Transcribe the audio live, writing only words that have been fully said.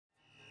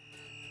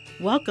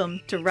Welcome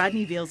to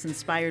Rodney Veal's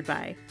Inspired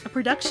By, a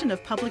production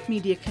of Public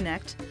Media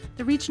Connect,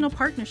 the regional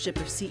partnership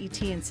of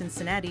CET in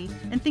Cincinnati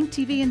and Think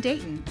TV in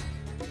Dayton.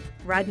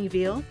 Rodney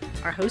Veal,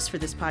 our host for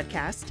this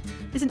podcast,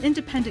 is an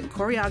independent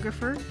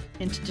choreographer,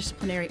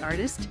 interdisciplinary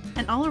artist,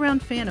 and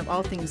all-around fan of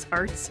all things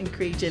arts and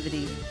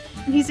creativity,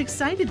 and he's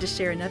excited to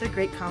share another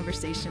great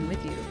conversation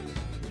with you.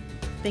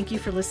 Thank you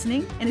for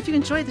listening, and if you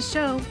enjoy the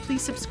show,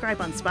 please subscribe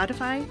on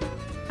Spotify,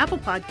 Apple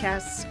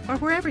Podcasts, or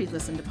wherever you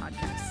listen to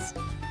podcasts.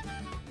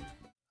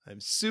 I'm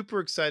super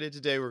excited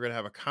today. We're going to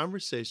have a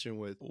conversation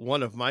with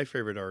one of my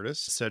favorite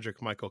artists, Cedric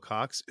Michael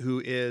Cox,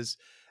 who is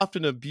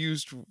often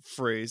abused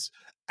phrase,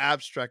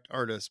 abstract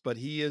artist, but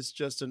he is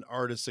just an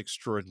artist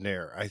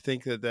extraordinaire. I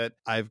think that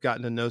I've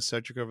gotten to know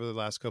Cedric over the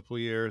last couple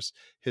of years.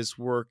 His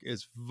work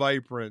is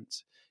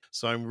vibrant.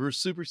 So we're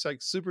super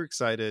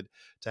excited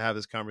to have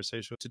this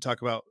conversation to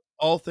talk about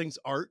all things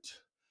art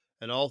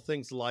and all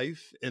things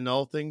life and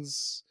all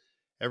things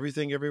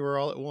everything, everywhere,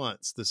 all at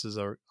once. This is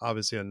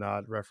obviously a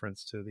nod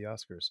reference to the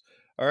Oscars.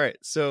 All right.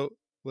 So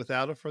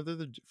without a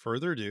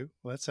further ado,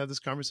 let's have this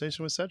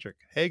conversation with Cedric.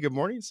 Hey, good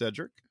morning,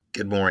 Cedric.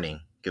 Good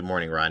morning. Good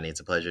morning, Rodney.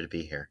 It's a pleasure to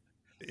be here.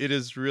 It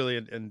is really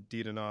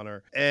indeed an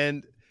honor.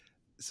 And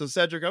so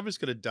Cedric, I'm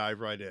just going to dive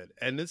right in.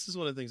 And this is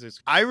one of the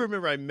things I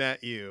remember I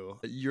met you.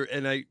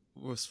 And I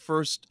was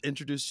first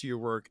introduced to your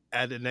work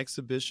at an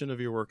exhibition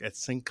of your work at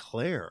St.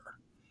 Clair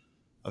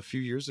a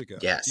few years ago.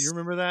 Yes. Do you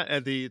remember that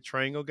at the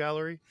Triangle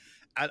Gallery?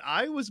 And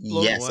I was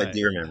blown away. Yes, I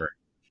do remember.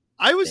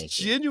 I was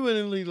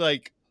genuinely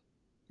like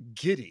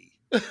giddy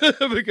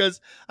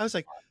because I was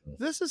like,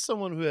 this is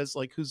someone who has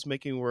who's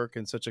making work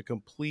in such a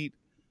complete,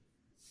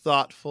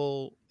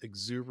 thoughtful,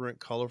 exuberant,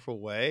 colorful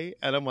way.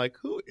 And I'm like,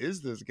 who is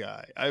this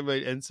guy?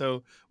 And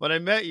so when I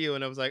met you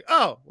and I was like,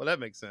 oh, well, that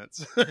makes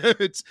sense.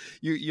 It's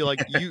you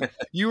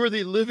were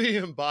the living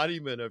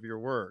embodiment of your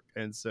work.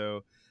 And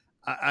so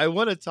I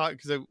want to talk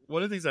because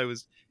one of the things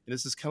and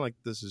this is kind of like,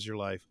 this is your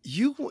life.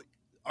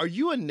 Are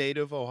you a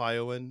native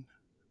Ohioan,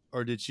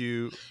 or did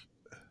you?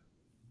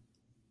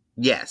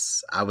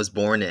 Yes, I was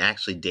born in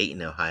actually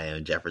Dayton, Ohio,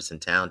 in Jefferson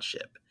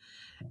Township,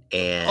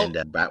 and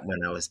about when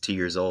I was 2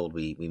 years old,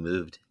 we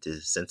moved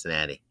to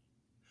Cincinnati.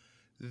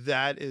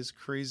 That is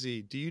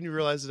crazy. Do you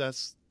realize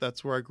that's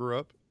where I grew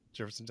up,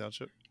 Jefferson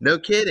Township? No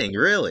kidding,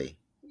 really?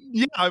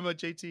 Yeah, I'm a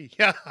JT.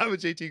 Yeah, I'm a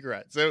JT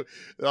grad. So,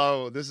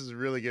 this is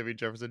really giving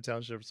Jefferson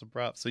Township some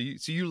props. So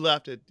you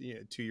left at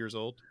 2 years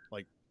old,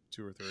 like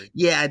 2 or 3.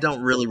 Yeah, I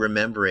don't really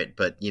remember it,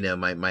 but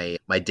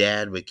my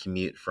dad would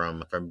commute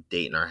from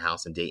Dayton, our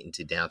house in Dayton,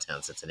 to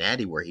downtown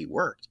Cincinnati where he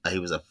worked. He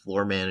was a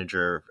floor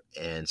manager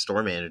and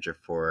store manager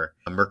for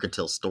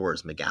Mercantile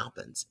Stores,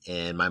 McAlpin's,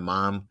 and my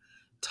mom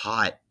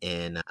taught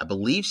I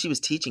believe she was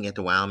teaching at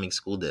the Wyoming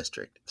School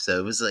District. So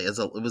it was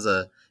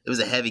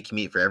a heavy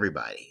commute for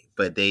everybody.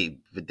 But they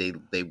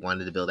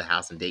wanted to build a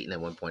house in Dayton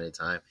at one point in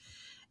time,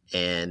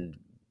 and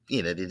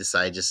they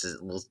decided this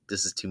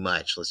is too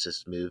much. Let's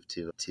just move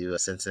to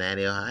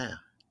Cincinnati, Ohio.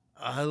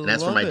 And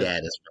that's where my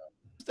dad is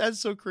from. That's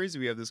so crazy.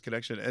 We have this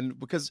connection, and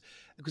because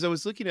I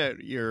was looking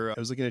at your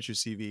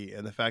CV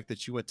and the fact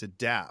that you went to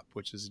DAP,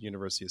 which is the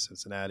University of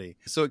Cincinnati.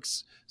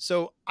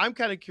 So I'm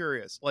kind of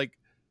curious,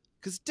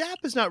 because DAP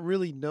is not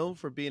really known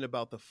for being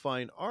about the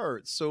fine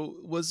arts. So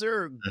was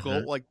there a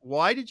goal?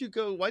 Why did you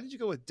go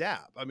with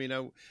DAP? I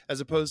mean,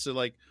 as opposed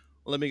to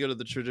let me go to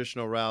the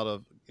traditional route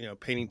of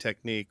painting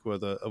technique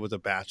with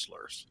a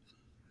bachelor's.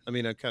 I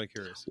mean, I'm kind of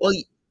curious.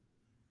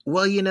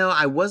 Well,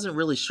 I wasn't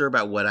really sure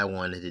about what I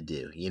wanted to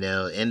do.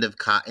 End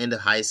of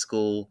high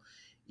school,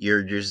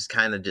 you're just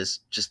kind of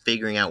just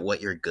figuring out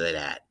what you're good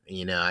at.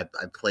 I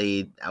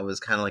was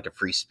kind of like a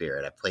free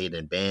spirit. I played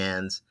in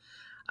bands.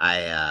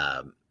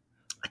 I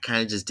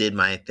kind of just did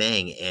my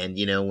thing. And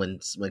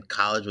when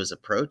college was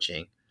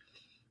approaching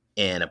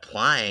and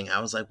applying, I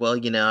was like, well, I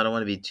don't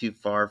want to be too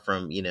far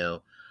from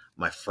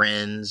my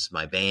friends,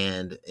 my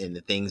band, and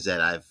the things that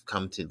I've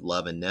come to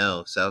love and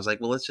know. So I was like,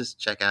 well, let's just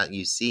check out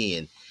UC.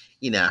 And,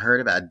 I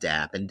heard about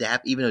DAP. And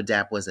DAP, even though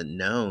DAP wasn't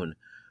known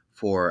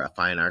for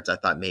fine arts, I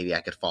thought maybe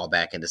I could fall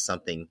back into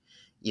something,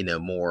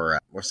 more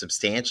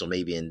substantial,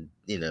 maybe in,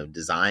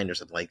 design or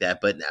something like that.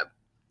 But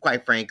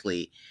quite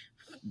frankly,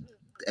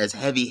 as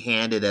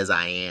heavy-handed as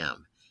I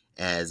am,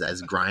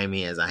 as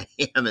grimy as I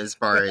am, as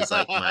far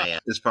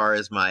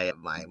as my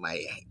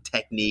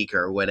technique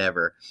or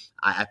whatever,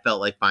 I felt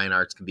like fine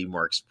arts can be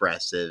more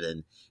expressive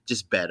and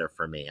just better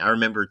for me. I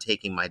remember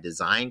taking my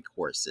design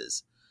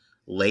courses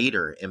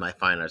later in my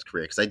fine arts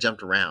career because I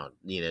jumped around,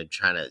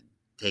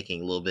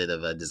 taking a little bit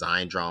of a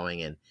design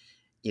drawing and,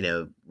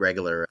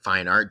 regular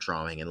fine art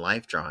drawing and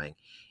life drawing.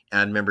 And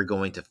I remember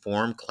going to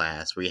form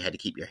class where you had to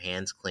keep your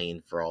hands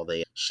clean for all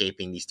the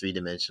shaping these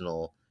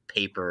 3-dimensional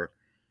paper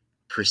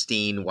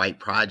pristine white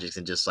projects,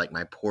 and just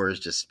my pores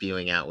just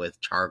spewing out with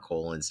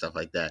charcoal and stuff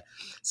like that.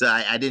 So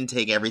I didn't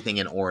take everything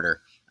in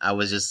order. I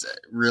was just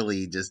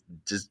really just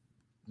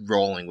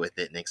rolling with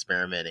it and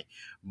experimenting.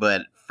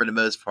 But for the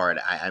most part,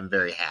 I'm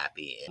very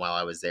happy. While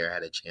I was there, I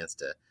had a chance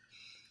to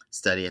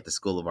study at the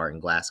School of Art in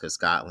Glasgow,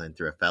 Scotland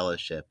through a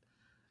fellowship.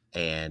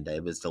 And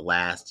it was the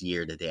last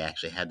year that they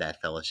actually had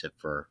that fellowship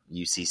for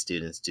UC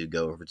students to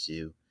go over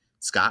to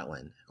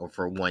Scotland, or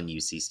for one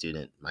UC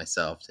student,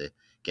 myself, to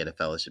get a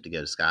fellowship to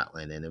go to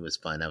Scotland. And it was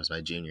fun. That was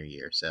my junior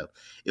year. So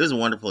it was a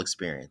wonderful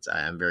experience.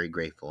 I'm very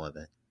grateful of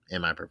it.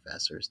 And my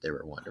professors, they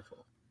were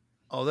wonderful.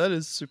 Oh, that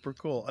is super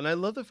cool. And I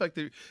love the fact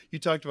that you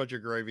talked about your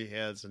gravy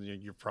hands and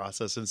your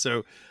process. And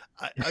so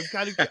I've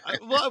got to,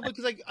 well,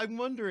 because I'm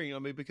wondering, I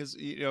mean, because,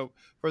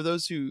 for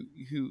those who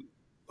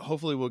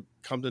hopefully will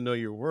come to know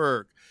your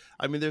work,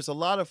 I mean, there's a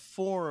lot of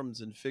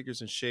forms and figures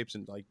and shapes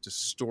and like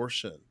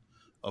distortion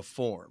of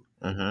form.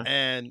 Mm-hmm.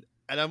 And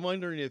I'm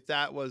wondering if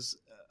that was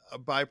a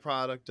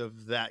byproduct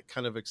of that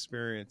kind of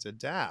experience at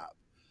DAP,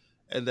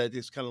 and that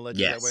just kind of led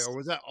you that way, Yes. or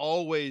was that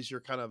always your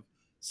kind of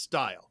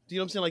style? Do you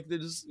know what I'm saying? Like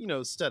there's,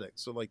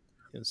 aesthetics. So like,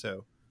 and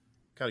so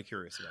kind of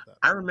curious about that.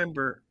 I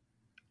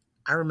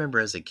remember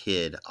as a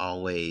kid,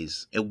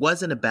 always, it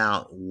wasn't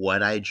about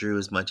what I drew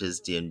as much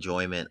as the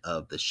enjoyment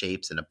of the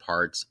shapes and the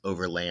parts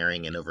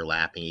overlaying and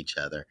overlapping each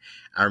other.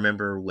 I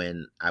remember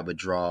when I would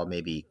draw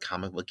maybe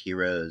comic book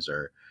heroes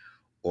or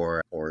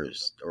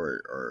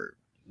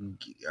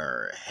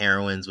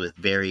heroines with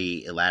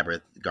very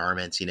elaborate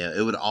garments.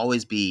 It would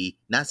always be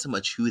not so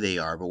much who they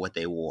are, but what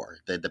they wore,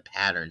 the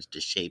patterns, the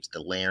shapes,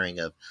 the layering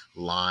of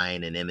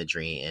line and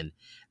imagery. And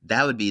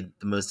that would be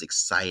the most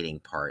exciting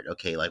part.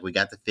 Okay, like we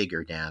got the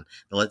figure down.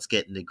 Now let's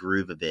get in the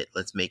groove of it.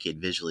 Let's make it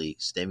visually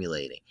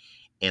stimulating.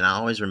 And I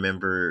always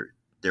remember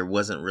there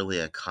wasn't really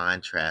a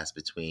contrast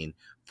between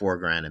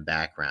foreground and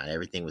background.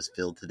 Everything was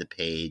filled to the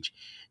page.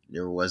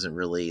 There wasn't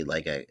really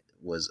like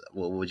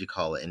what would you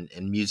call it?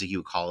 In music, you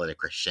would call it a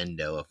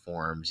crescendo of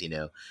forms,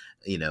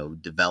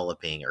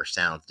 developing, or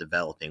sounds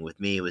developing. With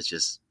me, it was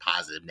just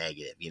positive,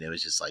 negative. It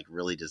was just like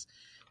really just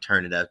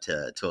turn it up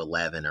to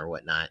 11 or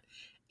whatnot.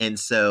 And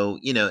so,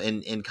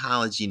 in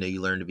college,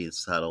 you learn to be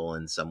subtle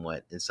and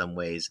somewhat in some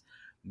ways,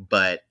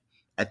 but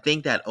I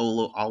think that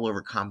all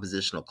over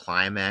compositional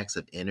climax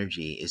of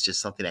energy is just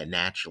something that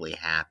naturally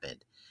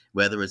happened,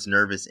 whether it's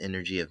nervous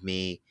energy of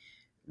me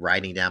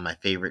writing down my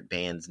favorite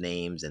band's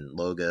names and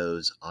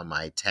logos on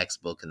my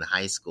textbook in the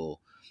high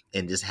school,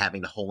 and just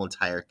having the whole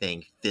entire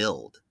thing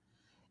filled,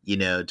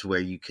 to where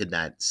you could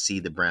not see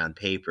the brown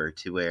paper,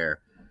 to where,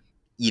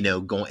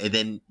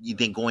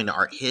 going to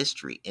art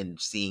history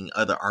and seeing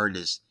other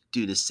artists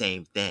do the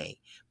same thing.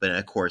 But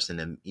of course, in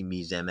a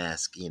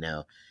museum-esque,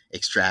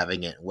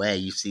 extravagant way,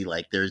 you see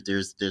like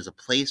there's a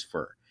place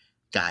for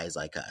guys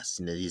like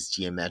us, these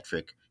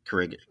geometric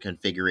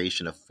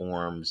configuration of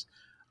forms,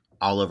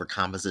 all over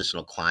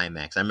compositional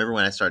climax. I remember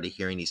when I started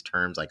hearing these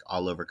terms like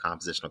all over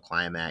compositional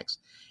climax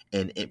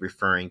and it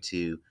referring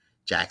to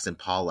Jackson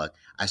Pollock,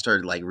 I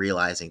started like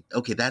realizing,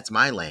 okay, that's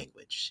my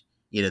language.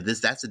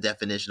 That's the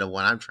definition of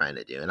what I'm trying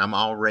to do. And I'm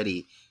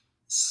already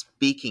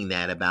speaking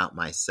that about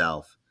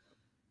myself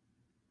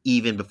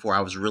even before I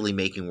was really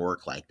making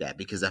work like that,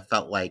 because I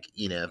felt like,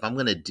 if I'm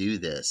going to do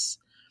this,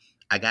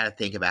 I got to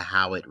think about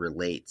how it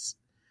relates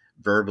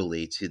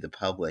verbally to the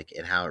public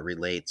and how it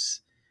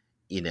relates.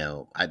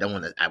 I don't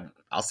want to,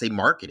 I'll say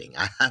marketing.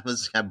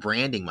 I'm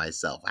branding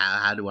myself.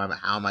 How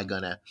am I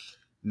going to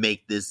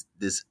make this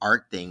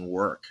art thing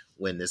work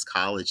when this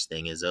college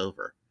thing is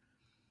over?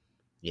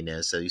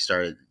 So you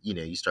start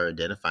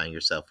identifying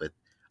yourself with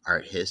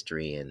art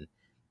history and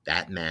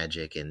that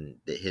magic and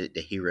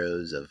the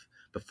heroes of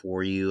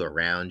before you,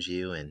 around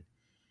you. And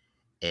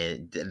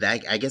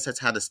that, I guess that's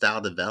how the style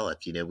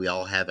developed. We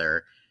all have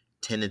our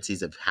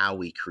tendencies of how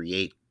we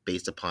create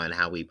based upon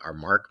how we are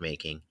mark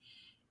making.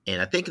 And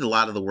I think a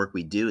lot of the work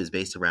we do is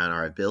based around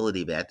our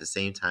ability, but at the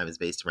same time, it's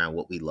based around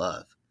what we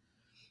love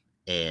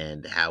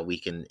and how we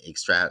can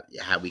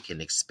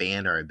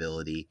expand our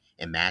ability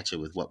and match it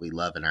with what we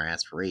love and our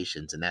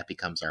aspirations. And that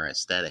becomes our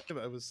aesthetic.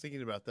 I was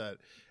thinking about that.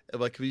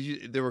 Like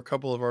there were a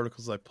couple of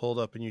articles I pulled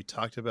up and you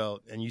talked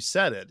about, and you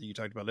said it, you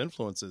talked about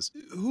influences.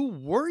 Who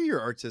were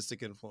your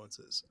artistic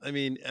influences? I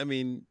mean,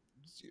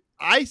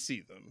 I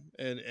see them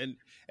and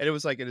it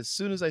was like, and as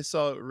soon as I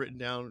saw it written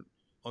down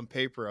on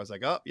paper, I was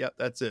like, oh, yeah,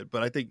 that's it.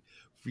 But I think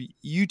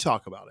you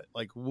talk about it,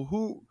 like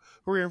who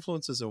are your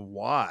influences and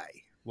why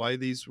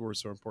these were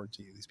so important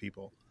to you, these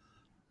people?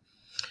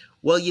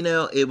 Well,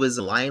 it was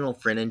Lionel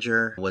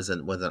Freininger was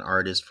an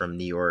artist from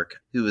New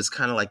York who was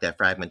kind of like that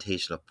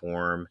fragmentation of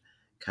form,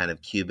 kind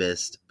of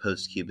cubist,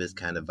 post-cubist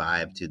kind of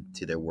vibe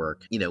to their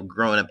work.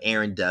 Growing up,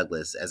 Aaron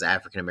Douglas as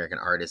African-American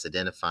artist,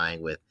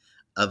 identifying with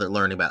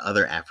learning about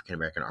other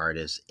African-American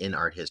artists in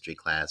art history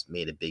class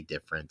made a big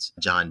difference.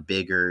 John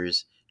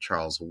Biggers,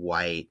 Charles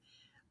White,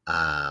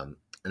 and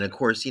of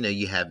course,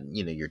 you have,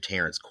 your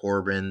Terrence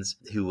Corbins,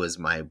 who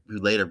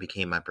later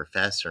became my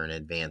professor in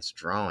advanced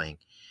drawing.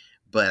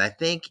 But I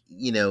think,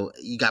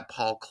 you got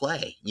Paul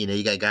Klee,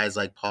 you got guys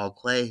like Paul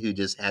Klee who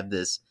just have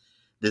this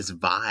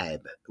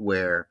vibe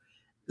where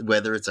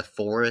whether it's a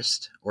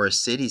forest or a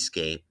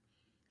cityscape,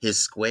 his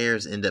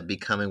squares end up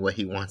becoming what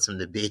he wants them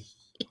to be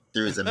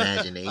through his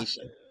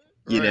imagination,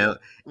 Right.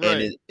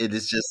 and it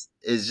is just,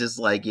 It's just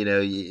like,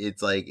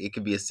 it's like it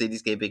could be a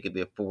cityscape, it could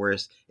be a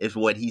forest. It's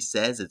what he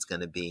says it's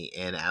going to be.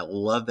 And I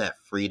love that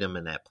freedom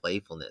and that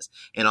playfulness.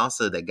 And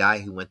also the guy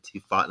who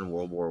fought in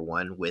World War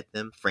I with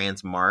him,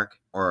 Franz Marc,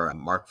 or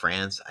Mark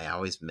Franz, I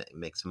always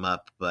mix him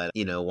up. But,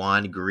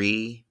 Juan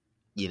Gris,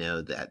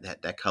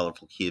 that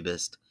colorful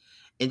cubist.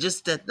 And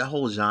just the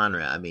whole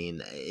genre. I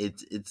mean,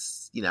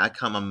 it's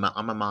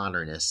I'm a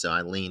modernist, so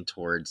I lean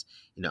towards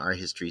our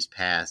history's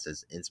past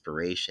as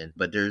inspiration.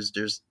 But there's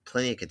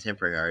plenty of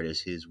contemporary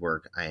artists whose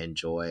work I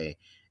enjoy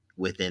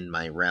within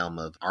my realm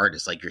of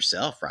artists, like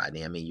yourself,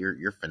 Rodney. I mean,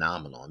 you're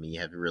phenomenal. I mean,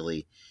 you have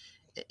really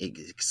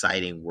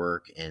exciting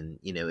work, and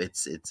it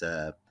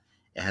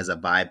has a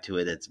vibe to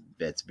it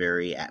that's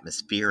very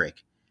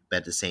atmospheric, but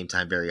at the same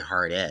time very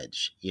hard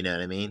edge. You know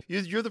what I mean?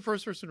 You're the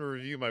first person to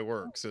review my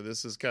work, so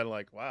this is kind of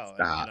like, wow. I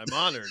Stop. mean, I'm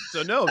honored.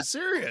 So no, I'm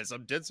serious.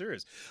 I'm dead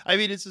serious. I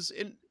mean, it's just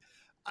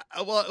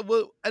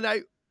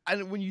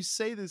and when you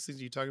say these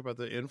things, you talk about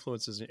the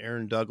influences in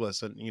Aaron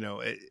Douglas, and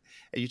and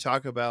you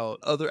talk about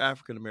other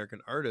African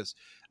American artists.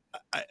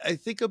 I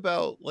think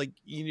about, like,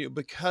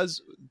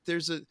 because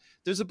there's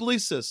a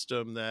belief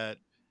system that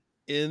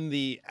in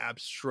the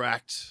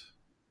abstract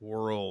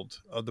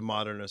world of the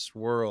modernist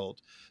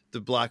world, the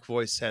Black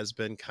voice has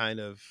been kind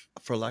of,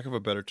 for lack of a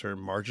better term,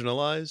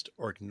 marginalized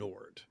or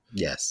ignored.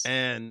 Yes.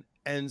 And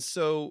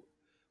so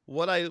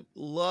what I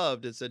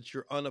loved is that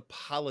you're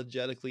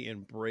unapologetically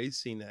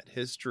embracing that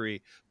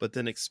history, but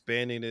then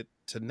expanding it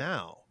to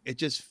now.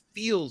 It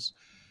feels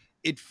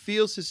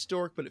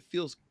historic, but it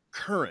feels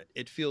current.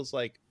 It feels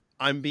like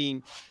I'm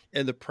being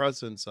in the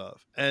presence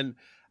of. And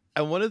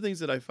one of the things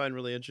that I find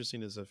really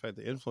interesting is the fact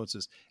that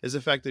influences is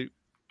the fact that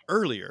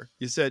earlier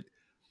you said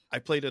I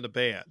played in a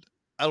band.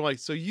 I'm like,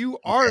 so you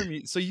are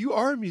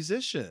a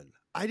musician.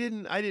 I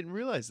didn't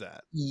realize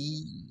that.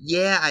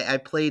 Yeah, I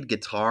played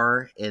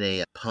guitar in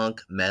a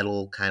punk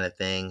metal kind of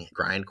thing,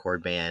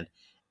 grindcore band,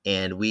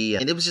 and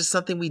it was just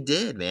something we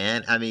did,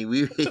 man. I mean,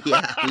 we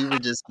we were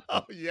just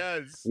Oh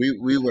yes,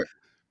 we were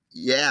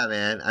yeah,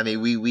 man. I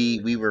mean,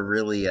 we were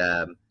really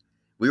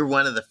we were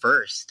one of the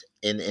first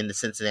in the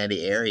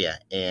Cincinnati area,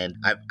 and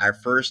our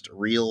first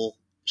real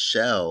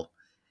show,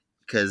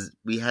 because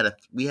we had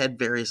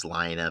various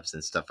lineups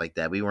and stuff like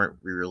that. We were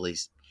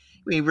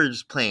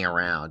just playing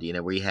around,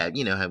 where you have,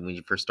 how when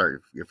you first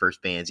start your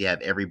first bands, you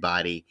have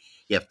everybody,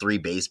 you have 3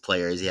 bass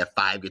players, you have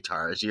 5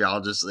 guitars, you're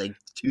all just like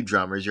 2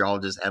 drummers, you're all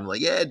just having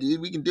like, yeah,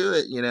 dude, we can do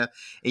it, and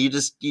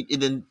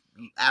then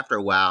after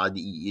a while,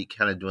 you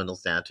kind of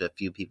dwindles down to a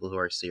few people who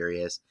are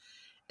serious.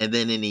 And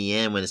then in the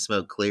end, when the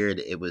smoke cleared,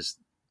 it was,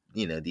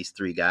 these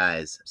 3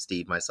 guys,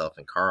 Steve, myself,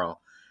 and Carl.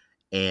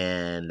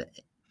 And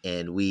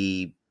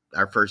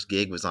our first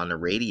gig was on the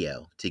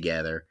radio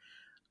together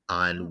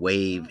on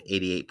Wave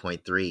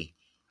 88.3.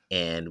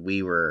 And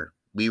it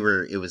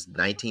was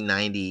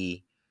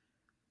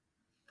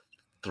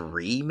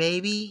 1993,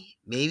 maybe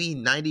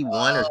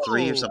 91 or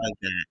 3 or something like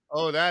that.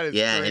 Oh, that is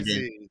Yeah. crazy. And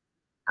then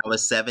I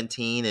was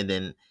 17, and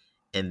then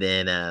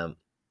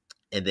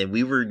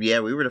we were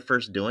the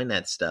first doing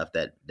that stuff,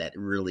 that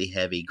really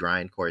heavy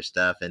grindcore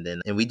stuff.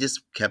 And we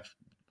just kept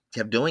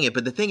doing it.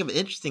 But the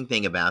interesting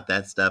thing about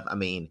that stuff, I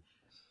mean,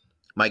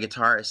 my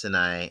guitarist and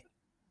I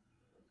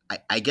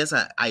guess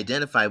I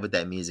identify with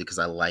that music because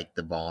I like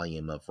the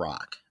volume of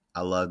rock. I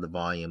love the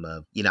volume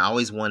of, I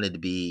always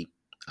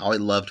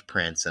loved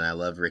Prince and I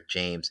loved Rick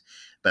James,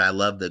 but I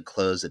love the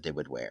clothes that they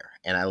would wear.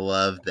 And I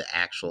love the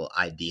actual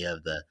idea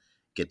of the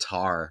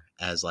guitar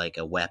as like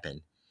a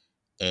weapon.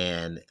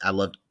 And I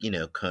loved,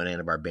 Conan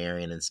the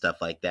Barbarian and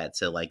stuff like that.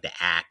 So like the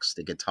axe,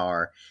 the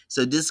guitar.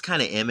 So this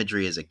kind of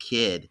imagery as a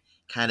kid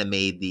kind of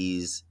made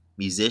these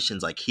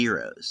musicians like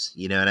heroes,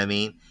 you know what I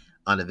mean?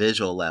 On a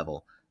visual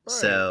level. Right.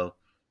 So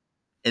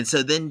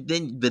then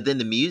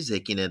the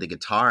music, the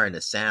guitar and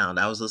the sound,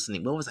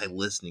 what was I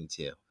listening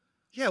to?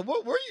 Yeah,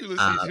 what were you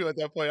listening to at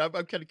that point? I'm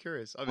kind of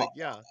curious. I mean,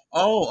 yeah.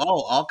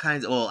 All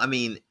kinds of, well, I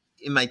mean,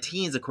 in my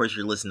teens, of course,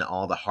 you're listening to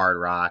all the hard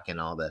rock and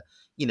all the,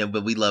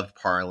 but we loved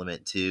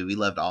Parliament too. We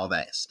loved all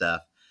that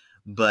stuff.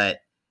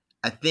 But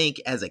I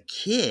think as a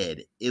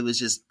kid, it was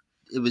just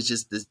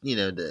this,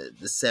 the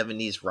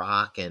 70s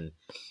rock and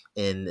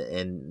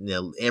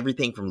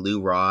everything from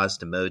Lou Rawls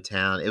to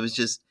Motown.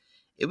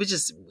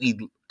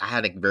 I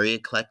had a very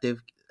eclectic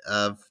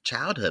of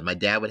childhood. My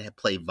dad would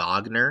play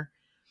Wagner.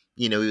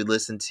 We would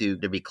listen to,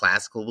 there'd be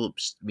classical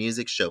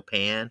music,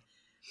 Chopin.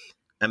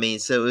 I mean,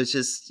 so it was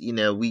just,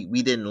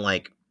 we didn't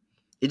like,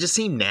 it just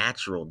seemed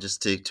natural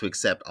just to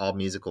accept all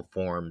musical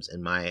forms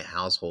in my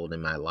household,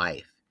 in my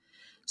life.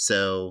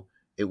 So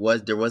there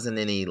wasn't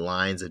any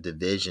lines of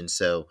division.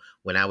 So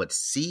when I would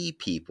see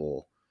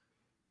people,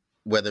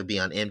 whether it be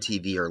on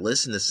MTV or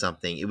listen to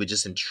something, it would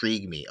just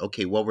intrigue me.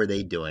 Okay, what were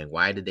they doing?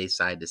 Why did they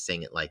decide to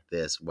sing it like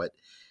this?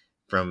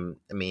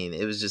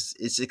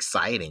 It's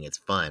exciting. It's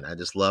fun. I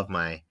just love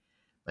my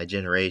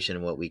generation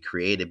and what we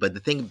created. But the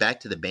thing,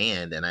 back to the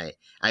band, and I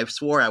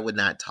swore I would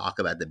not talk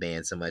about the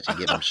band so much and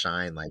give them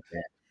shine like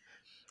that,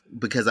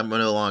 because I'm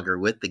no longer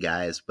with the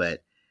guys,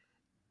 but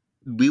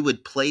we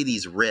would play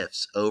these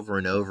riffs over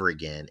and over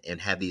again and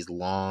have these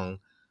long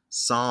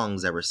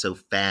songs that were so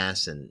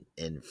fast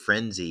and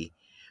frenzy,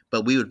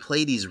 but we would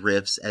play these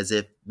riffs as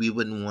if we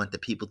wouldn't want the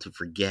people to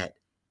forget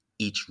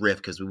each riff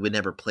because we would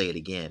never play it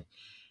again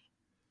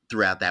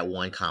throughout that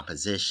one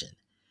composition.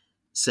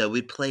 So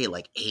we'd play it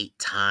like 8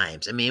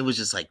 times. I mean, it was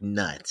just like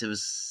nuts. It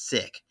was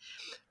sick.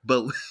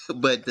 But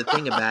but the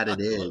thing about it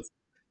is,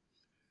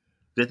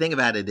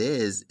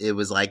 it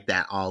was like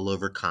that all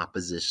over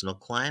compositional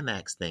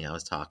climax thing I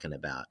was talking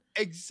about.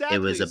 It was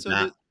Exactly. So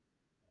about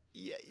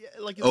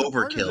like it's a part of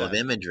overkill of that.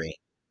 imagery.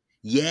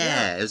 Yeah.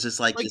 Yeah, it was just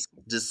like Like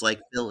just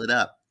like fill it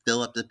up,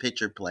 fill up the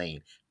picture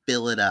plane,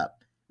 fill it up,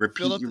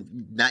 fill repeat.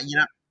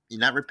 up. You're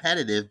not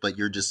repetitive, but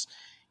you're just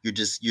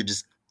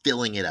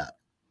filling it up.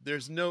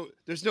 There's no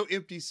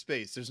empty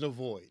space. There's no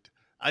void.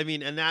 I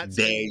mean, and that's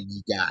There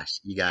you gosh,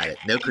 you got it.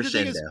 No and the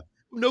thing crescendo. is,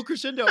 no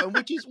crescendo, and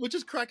which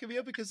is cracking me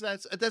up because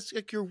that's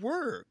like your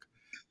work.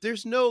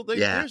 There's no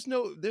Yeah,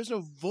 there's no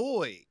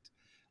void.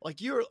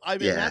 Like you're, I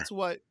mean, yeah, that's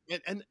what,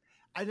 and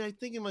I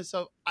think in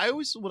myself, I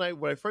always when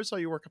I first saw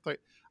your work,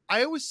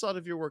 I always thought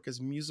of your work as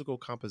musical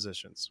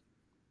compositions.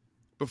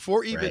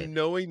 Before right. even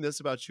knowing this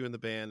about you in the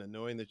band and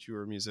knowing that you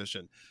were a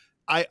musician,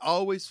 I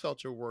always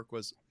felt your work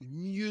was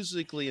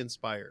musically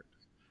inspired.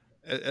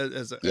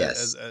 As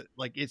Yes.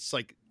 like it's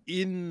like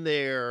in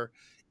there,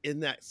 in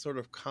that sort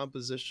of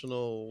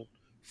compositional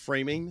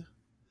framing.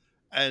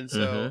 And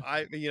so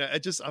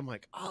Mm-hmm. I'm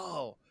like,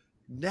 oh,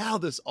 now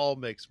this all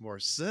makes more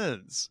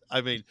sense.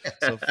 I mean,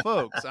 so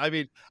folks, I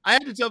mean, I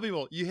had to tell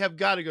people you have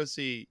got to go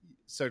see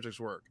Cedric's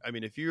work. I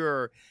mean, if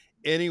you're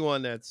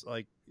anyone that's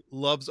like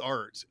loves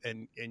art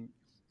and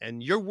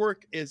your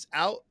work is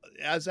out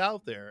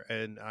there,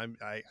 and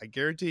I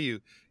guarantee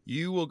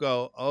you will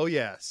go, oh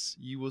yes,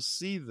 you will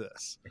see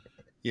this.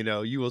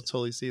 You will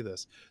totally see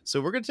this. So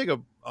we're going to take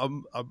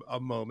a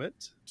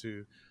moment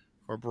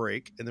for a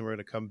break, and then we're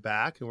going to come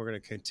back and we're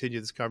going to continue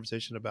this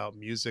conversation about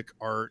music,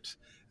 art,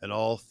 and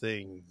all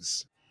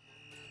things.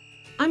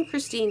 I'm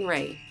Christine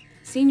Ray,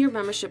 Senior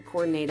Membership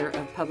Coordinator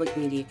of Public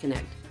Media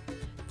Connect.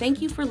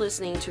 Thank you for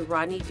listening to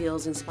Rodney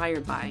Veal's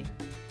Inspired By.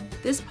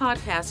 This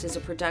podcast is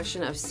a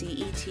production of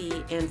CET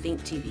and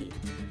Think TV,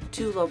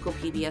 2 local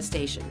PBS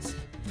stations.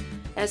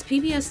 As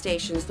PBS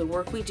stations, the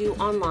work we do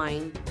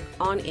online,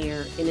 on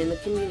air, and in the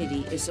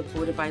community is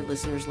supported by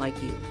listeners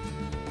like you.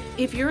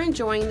 If you're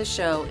enjoying the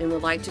show and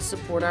would like to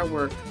support our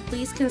work,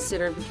 please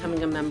consider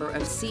becoming a member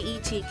of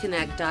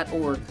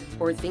cetconnect.org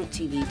or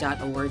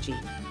thinktv.org.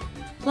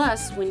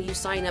 Plus, when you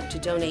sign up to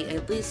donate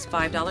at least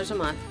 $5 a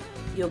month,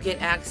 you'll get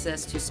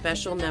access to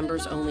special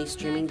members-only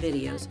streaming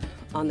videos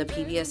on the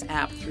PBS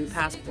app through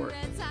Passport.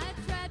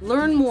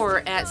 Learn more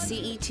at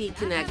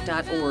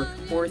cetconnect.org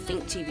or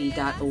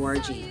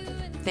thinktv.org.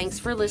 Thanks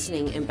for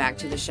listening, and back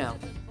to the show.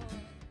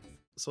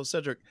 So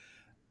Cedric,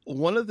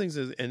 one of the things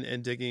is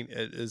in digging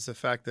is the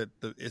fact that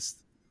it's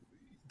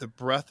the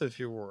breadth of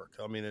your work.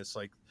 I mean, it's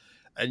like,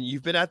 and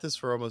you've been at this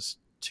for almost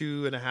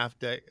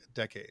 2.5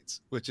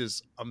 decades, which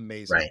is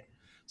amazing. Right.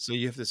 So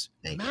you have this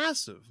Thank you.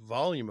 massive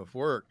volume of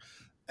work,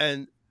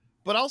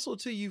 but also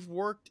too, you've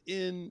worked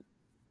in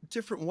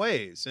different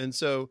ways. And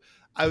so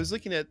I was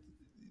looking at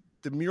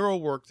the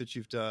mural work that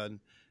you've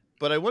done,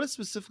 but I want to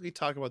specifically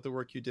talk about the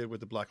work you did with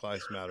the Black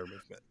Lives Matter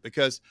movement,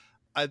 because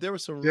there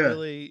was some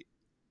really,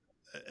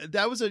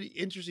 that was an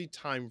interesting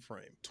time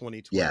frame,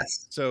 2020.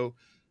 Yes. So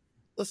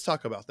let's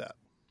talk about that.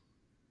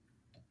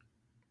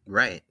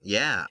 Right.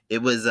 Yeah.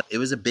 It was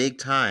a big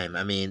time.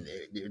 I mean,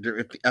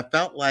 I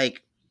felt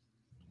like,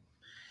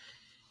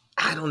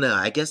 I don't know,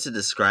 I guess to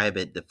describe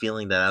it, the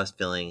feeling that I was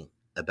feeling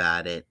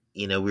about it,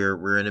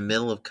 we're in the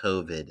middle of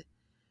COVID,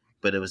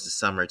 but it was the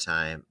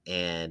summertime,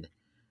 and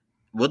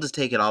we'll just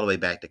take it all the way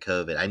back to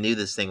COVID. I knew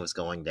this thing was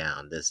going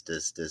down, this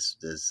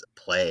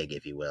plague,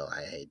 if you will.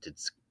 I hate to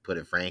put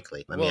it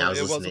frankly. I mean, I was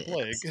it listening.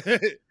 Was a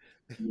plague.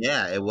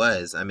 Yeah, it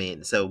was. I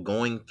mean, so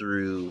going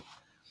to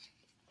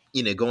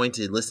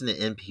listen to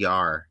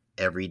NPR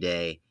every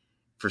day,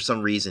 for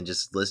some reason,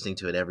 just listening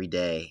to it every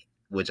day,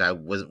 which I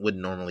wouldn't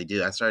normally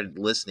do. I started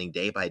listening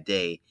day by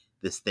day,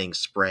 this thing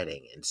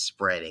spreading and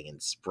spreading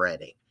and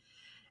spreading.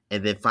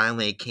 And then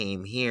finally it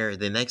came here.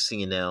 The next thing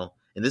you know,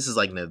 and this is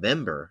like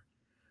November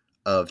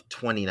of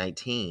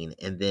 2019.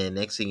 And then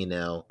next thing you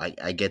know,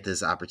 I get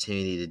this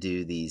opportunity to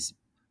do these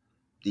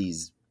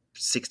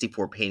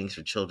 64 paintings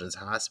for Children's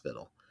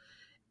Hospital.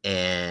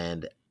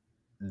 And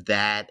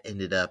that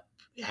ended up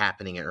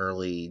happening in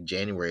early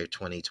January of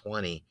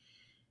 2020.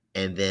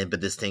 And then,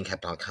 but this thing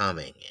kept on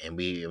coming, and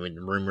when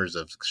rumors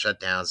of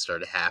shutdowns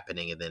started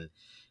happening, and then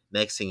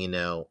next thing you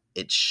know,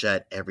 it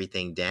shut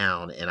everything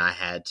down, and I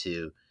had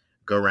to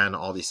go around to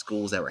all these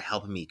schools that were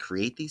helping me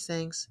create these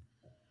things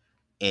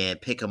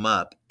and pick them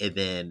up. And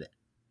then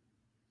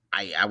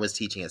I was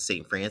teaching at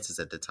St. Francis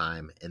at the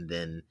time, and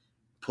then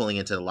pulling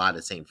into the lot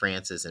at St.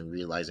 Francis and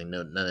realizing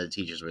none of the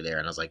teachers were there.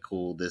 And I was like,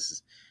 cool,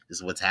 this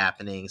is what's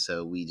happening.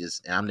 So and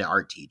I'm the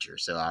art teacher,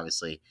 so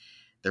obviously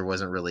there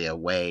wasn't really a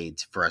way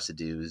for us to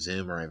do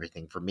Zoom or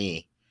everything for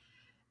me.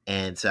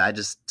 And so I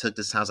just took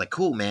this time. I was like,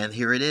 cool, man,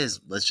 here it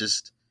is. Let's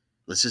just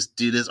let's just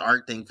do this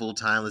art thing full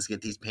time. Let's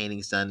get these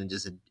paintings done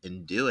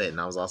and do it.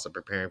 And I was also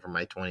preparing for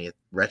my 20th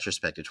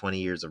retrospective, 20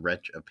 years of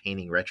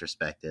painting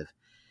retrospective.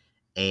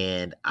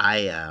 And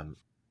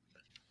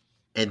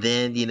and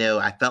then,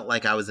 I felt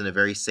like I was in a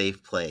very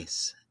safe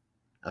place.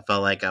 I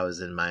felt like I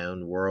was in my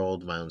own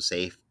world, my own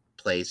safe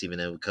place, even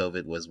though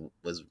COVID was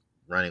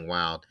running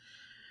wild.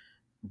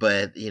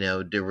 But,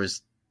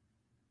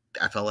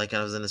 I felt like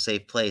I was in a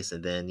safe place.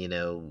 And then,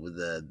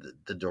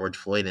 the George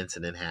Floyd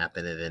incident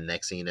happened. And then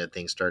next thing you know,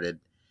 things started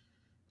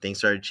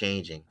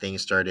changing. We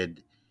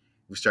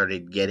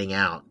started getting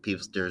out.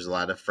 There's a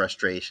lot of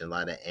frustration, a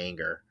lot of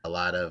anger, a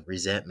lot of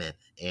resentment.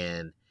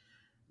 And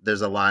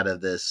there's a lot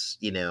of this,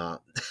 I'm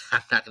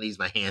not going to use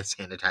my hand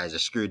sanitizer.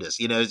 Screw this.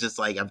 It's just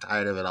like, I'm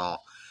tired of it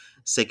all,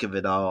 sick of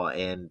it all.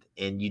 And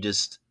you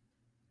just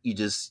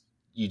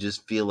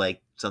feel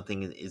like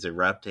something is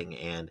erupting.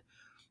 And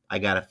I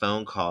got a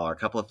phone call or a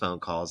couple of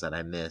phone calls that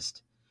I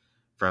missed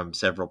from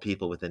several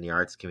people within the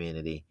arts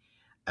community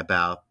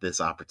about this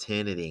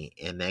opportunity.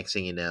 And next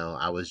thing you know,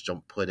 I was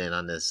put in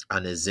on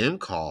a Zoom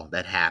call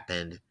that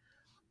happened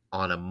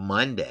on a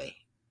Monday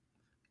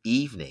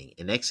evening.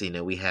 And next thing you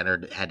know, we had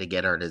to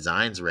get our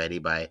designs ready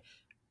by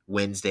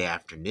Wednesday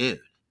afternoon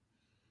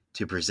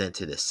to present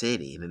to the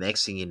city. And the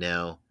next thing you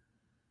know,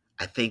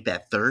 I think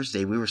that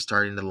Thursday we were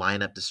starting to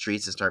line up the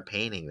streets and start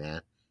painting,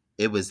 man.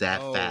 It was that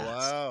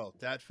fast. Wow,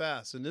 that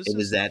fast. And it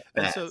was that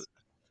fast.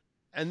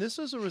 And this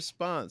was a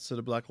response to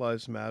the Black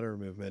Lives Matter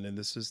movement. And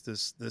this is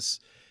this.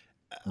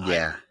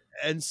 Yeah.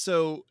 And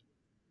so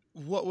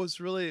what was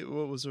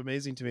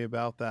amazing to me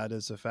about that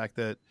is the fact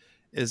that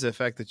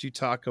you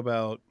talk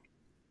about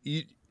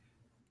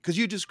because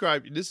you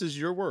described, this is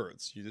your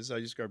words. This is how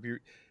you describe you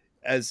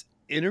as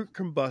inner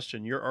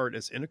combustion, your art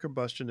as inner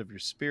combustion of your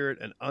spirit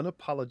and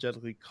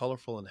unapologetically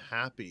colorful and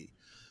happy.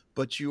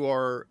 But you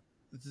are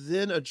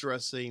then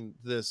addressing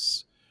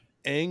this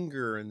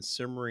anger and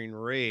simmering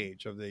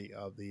rage of the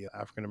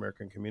African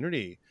American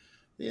community.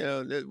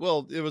 It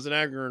was an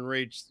anger and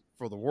rage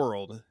for the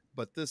world,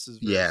 but this is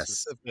very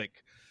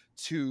specific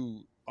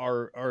to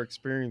our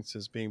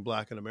experiences being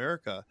Black in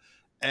America.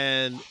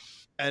 And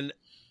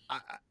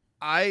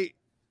I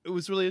it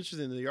was really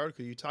interesting in the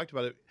article you talked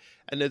about it,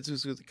 and it's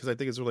just because I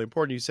think it's really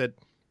important. You said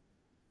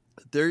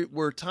there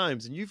were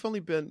times, and you've only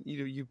been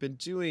you've been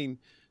doing,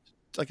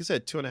 like I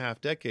said,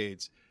 2.5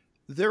 decades.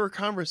 There were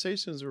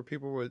conversations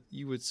where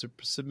you would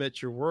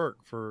submit your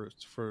work for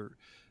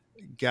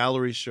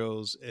gallery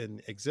shows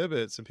and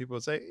exhibits, and people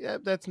would say, "Yeah,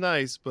 that's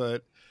nice,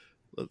 but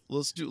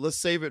let's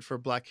save it for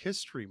Black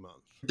History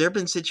Month." There have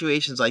been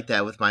situations like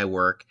that with my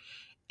work,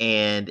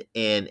 and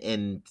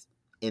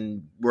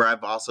where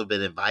I've also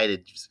been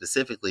invited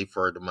specifically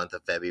for the month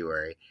of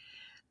February.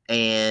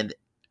 And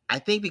I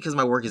think because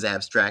my work is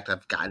abstract,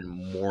 I've gotten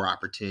more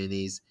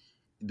opportunities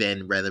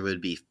than whether it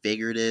would be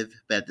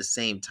figurative. But at the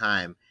same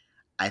time,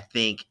 I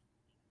think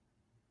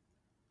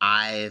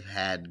I've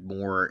had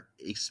more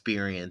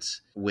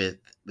experience with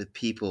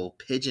people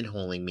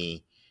pigeonholing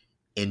me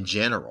in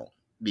general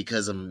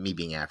because of me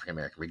being African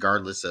American,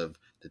 regardless of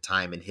the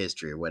time in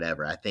history or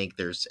whatever. I think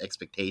there's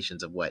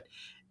expectations of what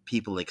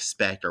people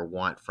expect or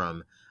want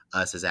from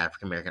us as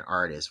African American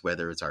artists,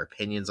 whether it's our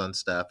opinions on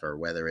stuff or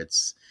whether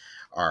it's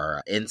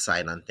our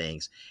insight on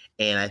things.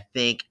 And I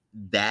think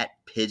that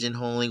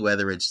pigeonholing,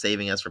 whether it's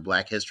saving us for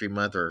Black History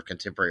Month or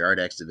contemporary art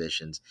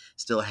exhibitions,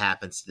 still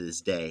happens to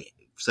this day.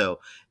 So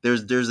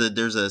there's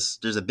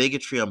a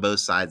bigotry on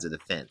both sides of the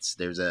fence.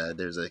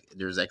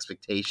 There's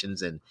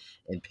expectations and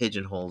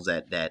pigeonholes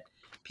that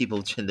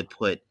people tend to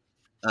put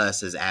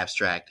us as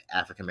abstract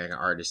African American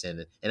artists in,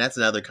 and that's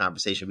another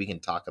conversation we can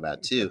talk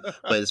about too.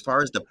 But as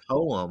far as the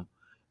poem,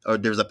 or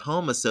there's a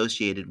poem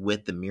associated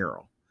with the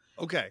mural.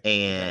 Okay.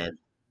 And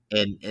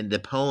the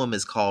poem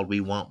is called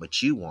 "We Want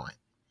What You Want,"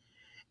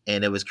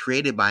 and it was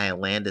created by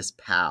Alandis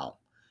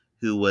Powell,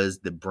 who was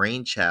the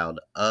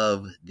brainchild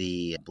of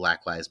the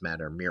Black Lives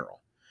Matter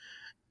mural.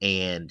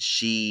 And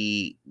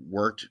she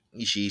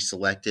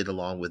selected,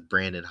 along with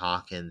Brandon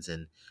Hawkins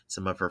and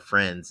some of her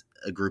friends,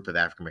 a group of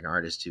African American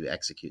artists to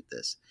execute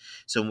this.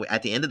 So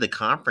at the end of the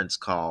conference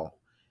call,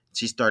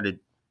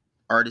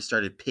 artists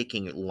started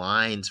picking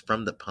lines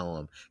from the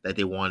poem that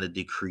they wanted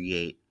to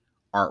create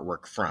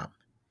artwork from.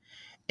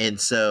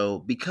 And so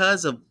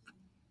because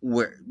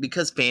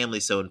family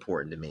is so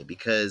important to me,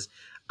 because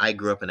I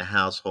grew up in a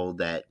household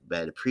that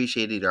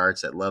appreciated the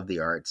arts, that loved the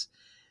arts,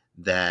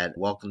 that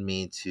welcomed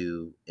me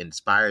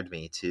inspired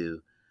me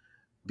to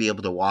be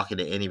able to walk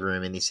into any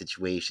room, any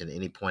situation,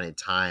 any point in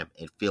time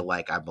and feel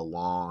like I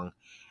belong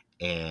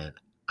and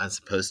I'm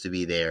supposed to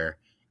be there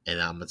and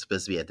I'm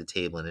supposed to be at the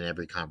table and in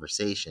every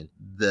conversation.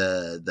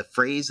 The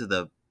phrase of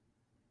the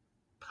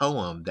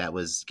poem that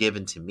was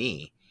given to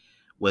me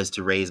was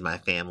to raise my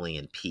family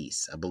in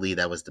peace. I believe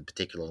that was the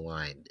particular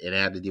line. It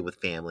had to do with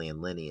family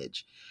and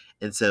lineage.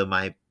 And so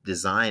my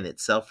design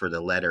itself for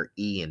the letter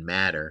E in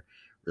matter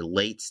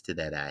relates to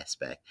that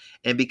aspect.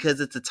 And because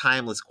it's a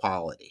timeless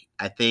quality,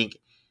 I think,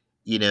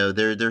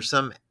 there's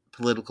some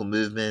political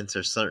movements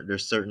or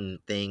there's certain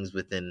things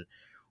within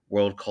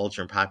world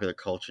culture and popular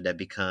culture that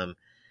become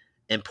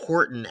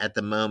important at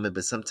the moment,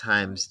 but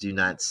sometimes do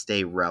not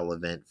stay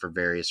relevant for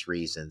various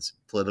reasons,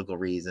 political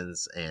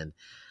reasons, and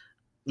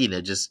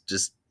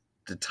just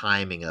the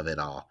timing of it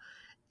all.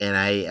 And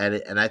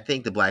I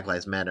think the Black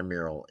Lives Matter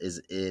mural is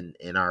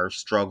in our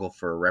struggle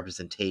for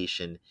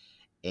representation,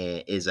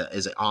 is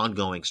an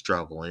ongoing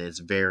struggle, and it's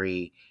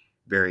very,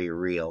 very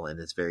real, and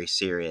it's very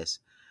serious.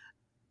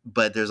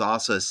 But there's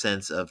also a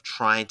sense of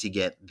trying to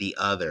get the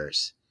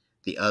others,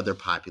 the other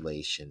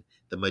population,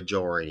 the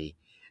majority,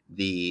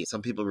 the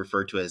some people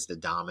refer to as the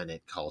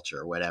dominant culture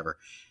or whatever,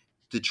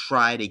 to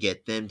try to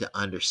get them to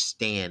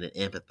understand and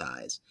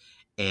empathize,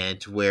 and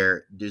to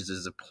where there's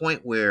a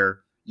point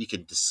where you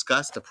can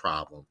discuss the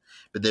problem,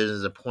 but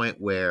there's a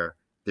point where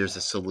there's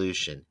a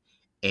solution,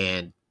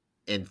 and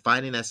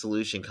finding that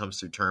solution comes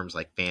through terms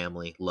like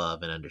family,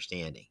 love, and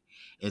understanding.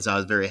 And so I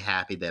was very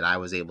happy that I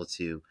was able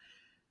to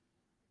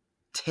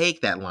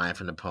take that line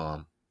from the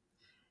poem,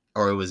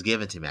 or it was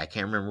given to me. I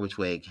can't remember which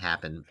way it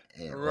happened,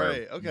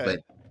 Right. Okay.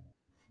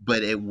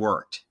 but it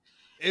worked.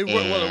 It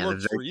well, it And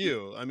works for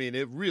you. I mean,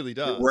 it really It,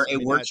 does. I it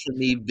mean, works that for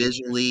me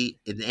visually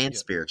and yeah.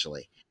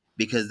 spiritually,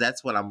 because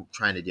that's what I'm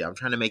trying to do. I'm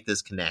trying to make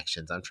those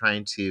connections. I'm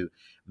trying to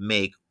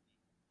make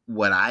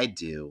what I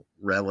do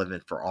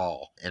relevant for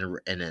all,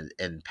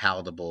 and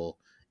palatable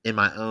in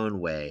my own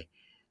way,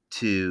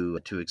 to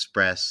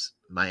express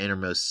my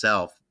innermost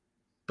self,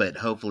 but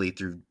hopefully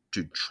through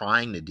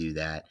trying to do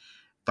that,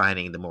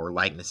 finding the more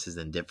likenesses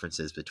and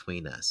differences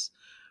between us.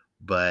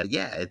 But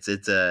yeah, it's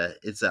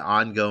an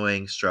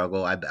ongoing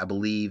struggle. I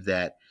believe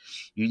that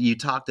you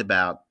talked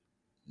about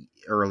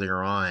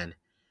earlier on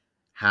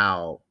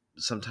how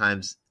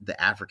sometimes the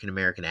African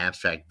American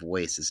abstract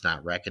voice is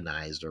not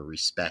recognized or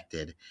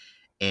respected.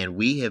 And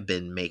we have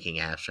been making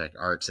abstract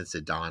art since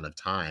the dawn of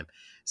time,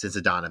 since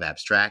the dawn of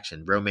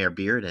abstraction. Romare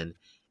Bearden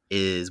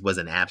was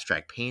an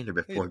abstract painter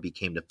before he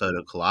became the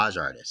photo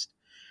collage artist.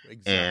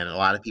 Exactly. And a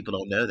lot of people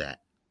don't know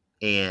that.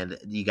 And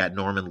you got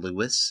Norman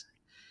Lewis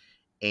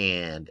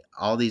and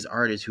all these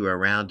artists who were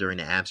around during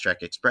the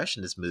abstract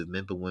expressionist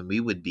movement. But when we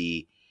would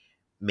be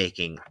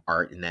making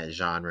art in that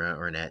genre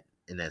or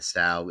in that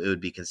style, it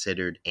would be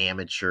considered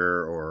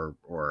amateur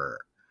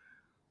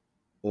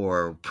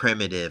or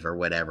primitive or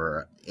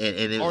whatever. And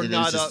Or it was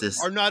not just up, this,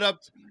 or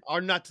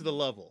not to the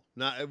level,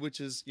 not which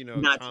is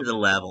not to the common.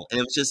 level. And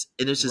it was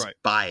just Right.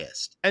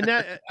 biased. And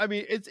that, I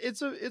mean,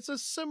 it's a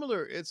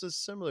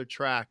similar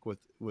track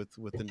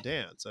within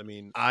dance. I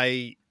mean,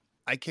 I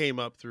came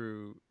up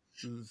through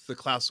the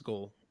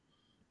classical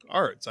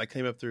arts. I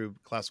came up through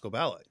classical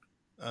ballet.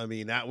 I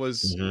mean, that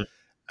was Mhm.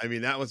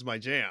 that was my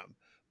jam.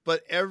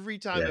 But every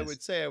time I Yes.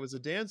 would say I was a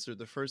dancer,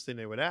 the first thing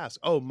they would ask,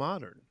 "Oh,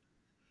 modern,"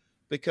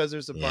 because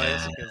there's a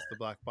bias Yeah. against the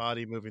black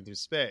body moving through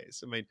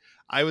space. I mean,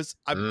 I'm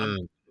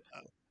Mm.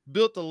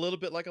 built a little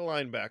bit like a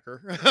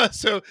linebacker,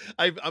 so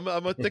I'm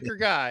a thicker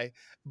guy,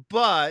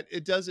 but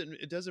it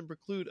doesn't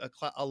preclude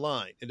a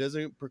line. It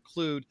doesn't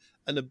preclude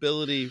an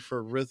ability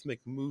for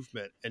rhythmic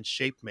movement and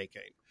shape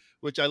making,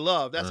 which I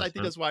love. I think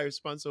Mhm. that's why I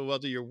respond so well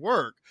to your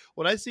work.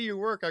 When I see your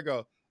work, I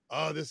go,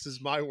 "Oh, this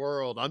is my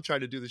world." I'm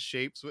trying to do the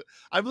shapes.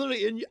 I'm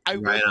literally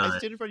Right I on.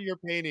 stand in front of your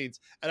paintings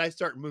and I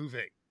start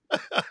moving.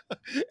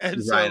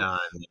 And Right so, on.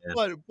 Yeah.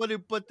 but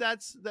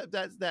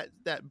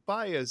that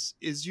bias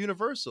is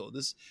universal.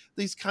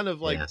 These kind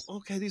of like, Yes.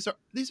 okay, these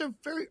are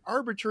very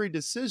arbitrary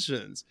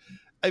decisions.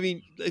 I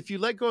mean, if you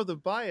let go of the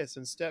bias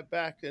and step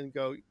back and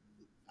go,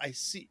 I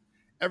see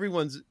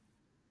everyone's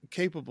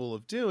capable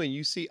of doing,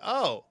 you see,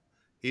 oh,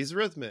 he's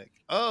rhythmic,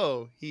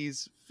 oh,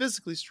 he's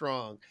physically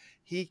strong,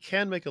 he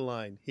can make a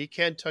line, he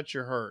can touch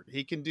your heart,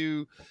 he can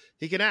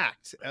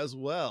act as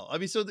well. I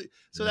mean, so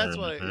that's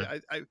why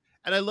Mhm. I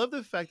and I love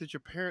the fact that your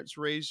parents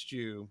raised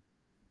you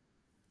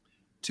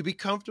to be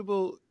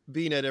comfortable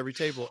being at every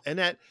table,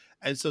 and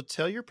so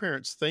tell your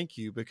parents thank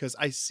you, because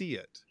I see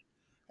it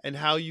and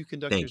how you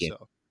conduct Thank you.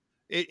 yourself.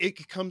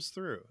 It comes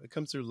through. It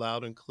comes through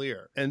loud and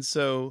clear. And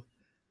so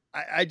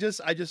I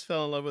just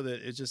fell in love with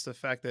it. It's just the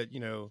fact that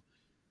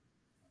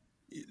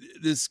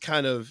this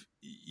kind of,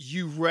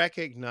 you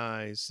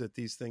recognize that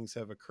these things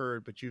have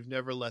occurred, but you've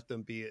never let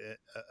them be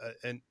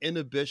an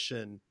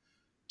inhibition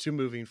to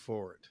moving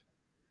forward.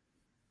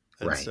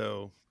 And Right.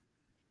 so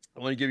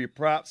I want to give you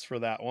props for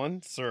that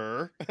one,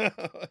 sir.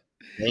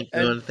 Thank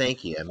you, And and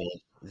thank you. I mean,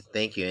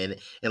 thank you,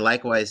 and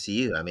likewise to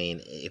you. I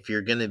mean, if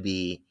you're gonna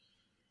be,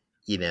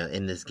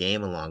 in this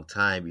game a long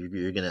time,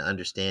 you're gonna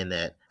understand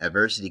that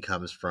adversity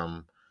comes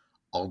from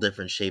all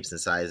different shapes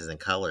and sizes and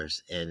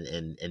colors,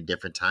 and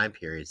different time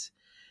periods,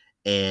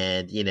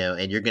 and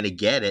you're gonna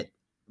get it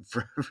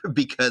for,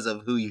 because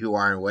of who you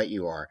are and what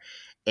you are,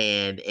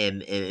 and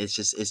it's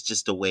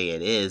just the way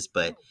it is.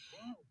 But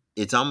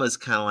it's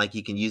almost kind of like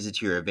you can use it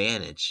to your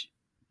advantage,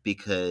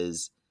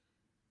 because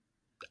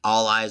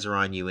all eyes are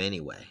on you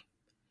anyway.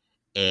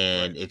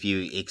 right. And if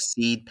you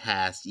exceed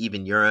past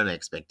even your own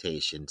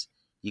expectations,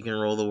 you can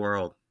rule the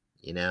world,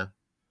 you know?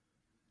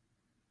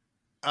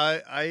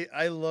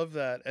 I love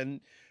that.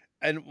 And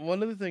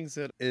one of the things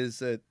that is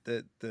that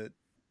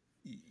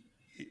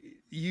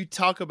you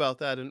talk about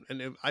that,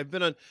 and I've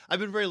been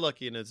very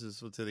lucky, and this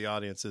is to the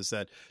audience, is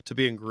that to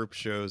be in group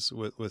shows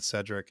with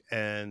Cedric,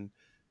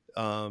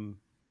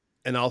 um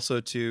and also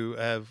to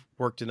have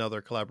worked in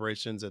other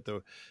collaborations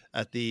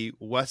at the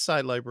West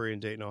Side Library in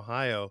Dayton,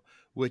 Ohio,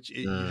 which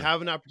you Mm.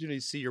 have an opportunity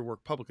to see your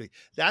work publicly.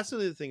 That's the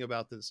other thing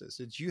about this is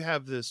that you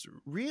have this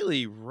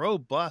really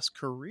robust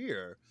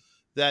career,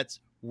 that's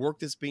work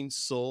that's being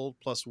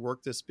sold plus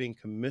work that's being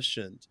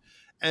commissioned.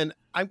 And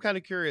I'm kind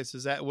of curious,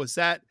 was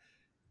that,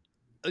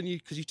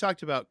 because you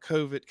talked about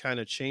COVID kind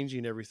of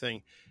changing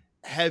everything.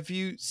 Have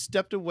you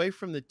stepped away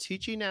from the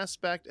teaching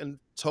aspect and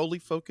totally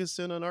focused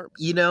in on art?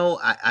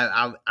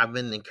 I've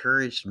been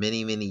encouraged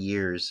many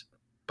years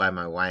by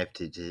my wife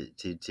to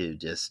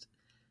just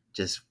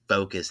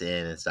focus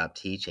in and stop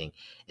teaching.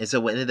 And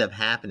so what ended up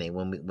happening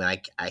when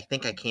I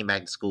think I came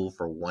back to school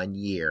for 1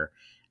 year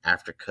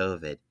after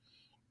COVID,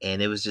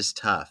 and it was just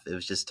tough. It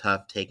was just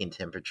tough taking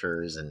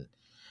temperatures and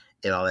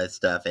all that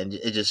stuff, and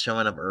it just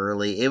showing up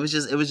early. It was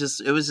just.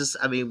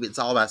 I mean, it's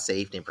all about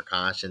safety and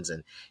precautions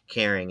and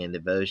caring and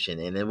devotion,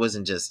 and it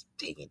wasn't just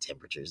taking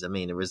temperatures. I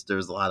mean, there was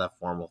a lot of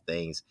formal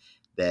things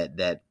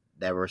that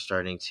were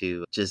starting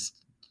to just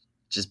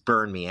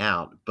burn me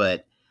out.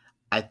 But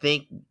I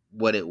think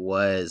what it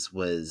was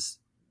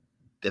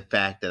the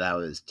fact that I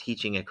was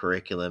teaching a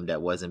curriculum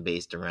that wasn't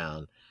based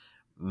around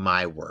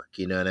my work.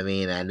 You know what I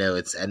mean? I know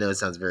it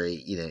sounds very,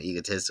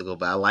 egotistical,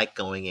 but I like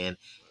going in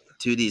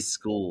to these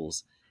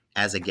schools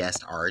as a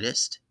guest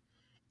artist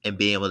and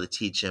being able to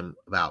teach them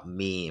about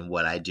me and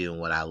what I do and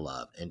what I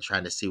love, and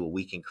trying to see what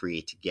we can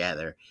create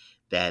together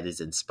that is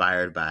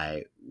inspired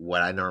by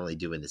what I normally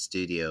do in the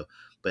studio,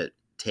 but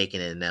taking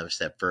it another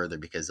step further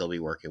because they'll be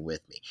working with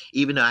me.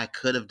 Even though I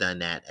could have done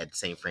that at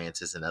St.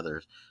 Francis and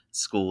other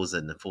schools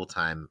in the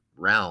full-time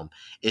realm,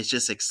 it's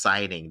just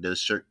exciting.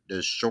 Those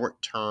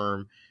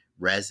short-term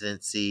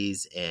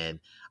residencies and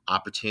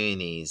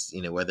opportunities,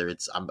 whether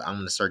it's I'm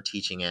going to start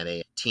teaching at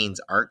a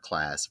teens art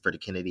class for the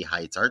Kennedy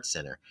Heights Art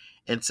Center.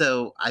 And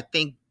so I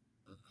think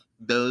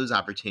those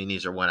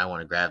opportunities are what I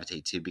want to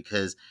gravitate to,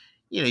 because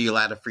you're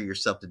allowed to free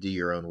yourself to do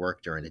your own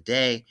work during the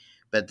day,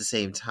 but at the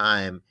same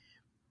time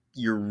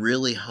you're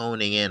really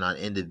honing in on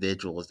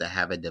individuals that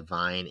have a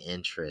divine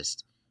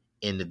interest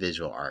in the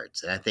visual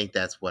arts. And I think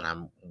that's what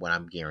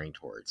I'm gearing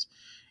towards,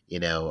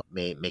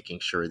 making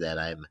sure that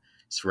I'm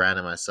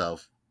surrounding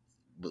myself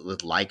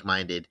with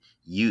like-minded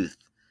youth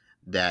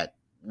that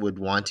would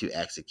want to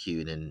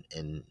execute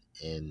and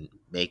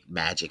make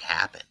magic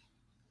happen.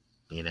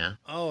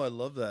 Oh, I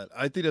love that.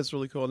 I think that's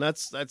really cool, and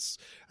that's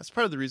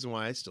part of the reason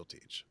why I still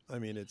teach. I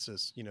mean, it's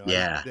just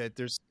Yeah. that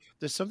there's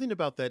something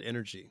about that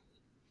energy,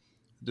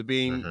 to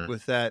being Mm-hmm.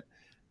 with that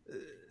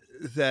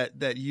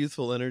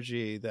youthful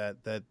energy,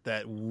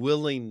 that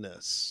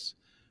willingness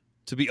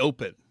to be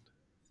open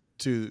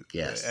to,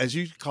 Yes. as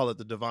you call it,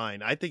 the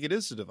divine. I think it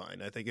is the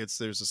divine. I think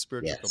there's a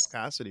spiritual Yes.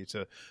 capacity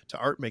to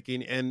art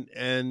making, and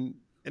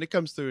it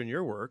comes through in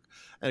your work,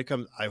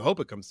 and I hope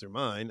it comes through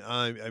mine.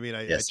 I mean,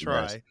 I Yes, it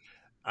does. try.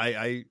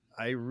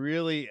 I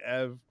really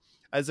have,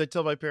 as I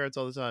tell my parents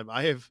all the time,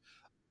 I've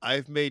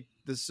made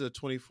this a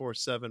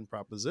 24/7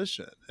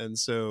 proposition. And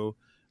so,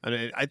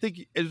 I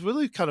think it's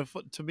really kind of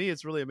fun to me.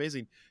 It's really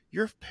amazing.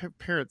 Your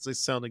parents, they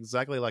sound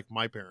exactly like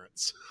my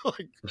parents.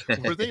 Like,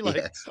 were they like,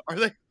 Yes. are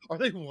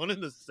they one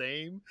and the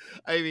same?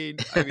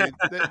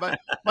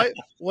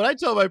 When I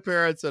tell my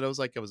parents that I was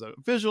a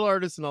visual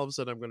artist, and all of a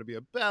sudden I'm going to be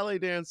a ballet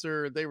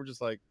dancer, they were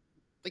just like,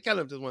 they kind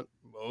of just went,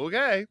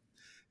 okay,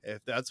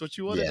 if that's what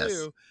you want to Yes.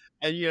 do.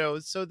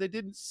 And so they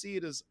didn't see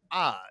it as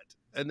odd.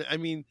 And I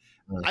mean,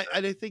 Mm.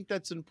 I think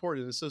that's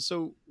important.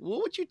 So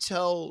what would you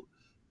tell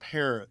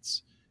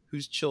parents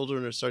whose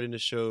children are starting to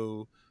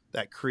show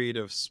that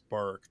creative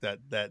spark,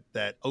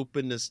 that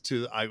openness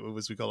to,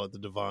 as we call it, the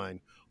divine?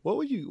 What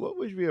would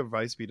your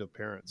advice be to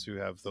parents who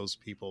have those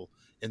people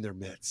in their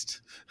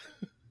midst,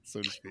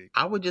 so to speak?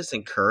 I would just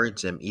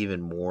encourage them even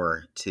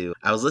more to.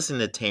 I was listening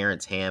to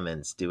Terrence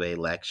Hammonds do a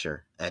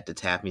lecture at the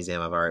Taft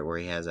Museum of Art where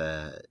he has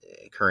a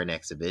current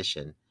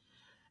exhibition,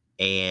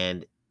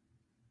 and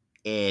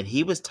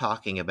he was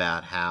talking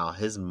about how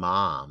his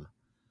mom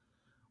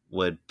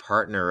would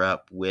partner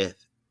up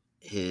with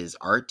his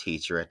art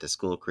teacher at the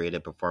School of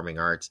Creative Performing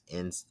Arts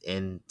in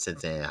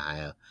Cincinnati,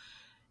 Ohio,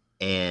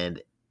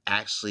 and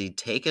actually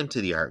take him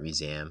to the art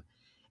museum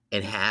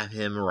and have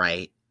him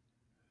write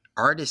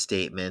artist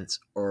statements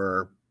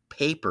or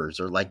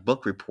papers or like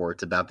book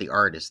reports about the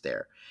artist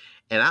there.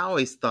 And I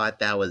always thought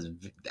that was,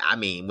 I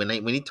mean, when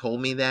he told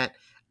me that,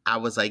 I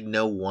was like,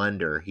 no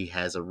wonder he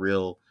has a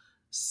real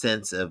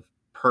sense of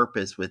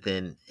purpose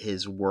within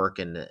his work,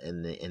 in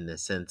the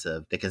sense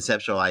of the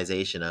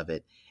conceptualization of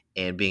it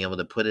and being able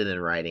to put it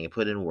in writing and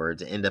put it in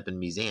words and end up in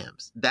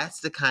museums. That's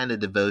the kind of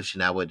devotion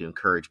I would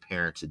encourage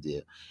parents to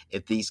do.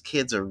 If these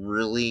kids are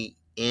really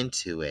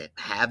into it,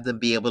 have them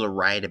be able to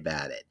write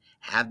about it.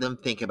 Have them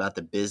think about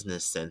the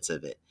business sense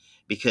of it,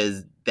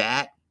 because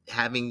that,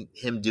 having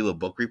him do a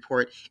book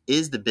report,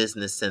 is the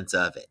business sense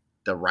of it.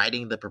 The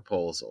writing the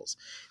proposals.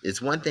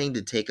 It's one thing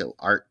to take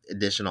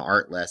additional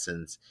art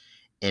lessons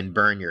and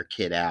burn your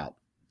kid out.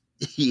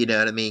 You know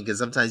what I mean? Because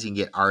sometimes you can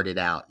get arted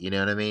out. You know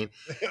what I mean?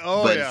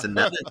 Oh But yeah. it's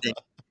another thing.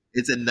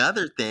 It's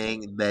another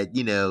thing that,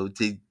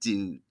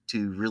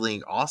 to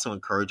really also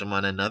encourage them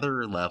on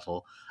another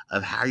level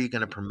of how you're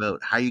going to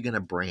promote, how you're going to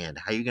brand,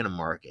 how you're going to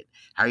market,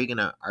 how you're going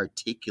to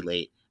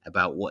articulate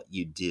about what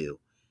you do,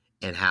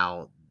 and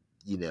how,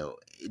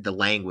 the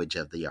language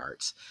of the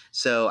arts.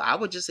 So I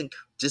would just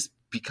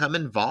become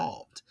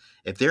involved.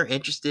 If they're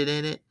interested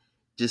in it,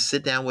 just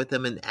sit down with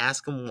them and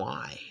ask them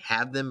why.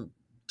 Have them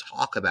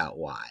talk about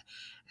why.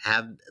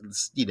 Have,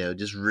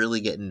 just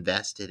really get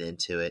invested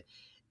into it,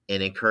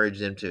 and encourage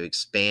them to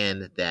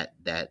expand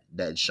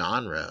that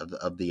genre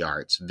of the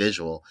arts,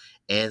 visual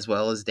as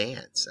well as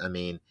dance. I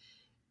mean,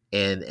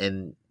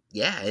 and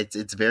yeah,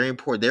 it's very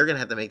important. They're gonna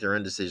have to make their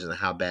own decisions on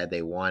how bad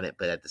they want it,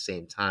 but at the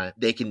same time,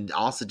 they can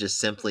also just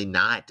simply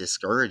not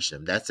discourage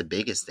them. That's the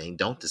biggest thing.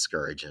 Don't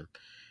discourage them.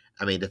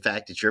 I mean, the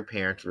fact that your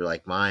parents were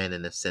like mine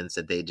in the sense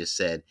that they just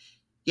said,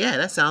 "Yeah,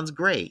 that sounds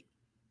great."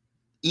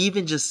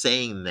 Even just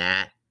saying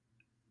that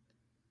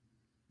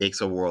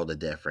makes a world of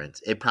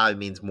difference. It probably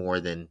means more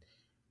than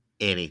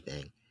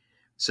anything.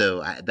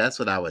 So that's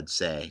what I would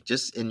say.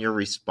 Just in your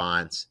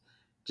response,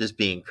 just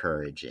be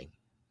encouraging,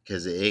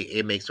 because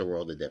it makes a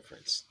world of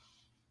difference.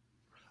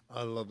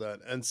 I love that.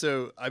 And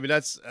so, I mean,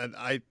 and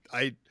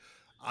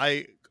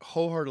I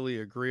wholeheartedly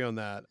agree on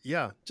that.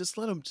 Yeah. Just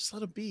let them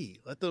be,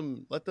 let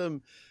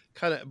them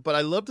kind of, but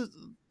I love to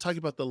talk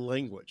about the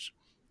language,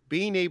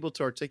 being able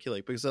to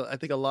articulate, because I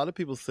think a lot of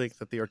people think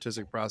that the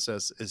artistic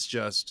process is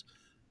just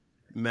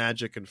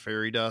magic and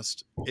fairy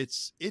dust.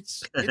 It's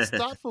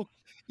thoughtful.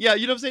 Yeah.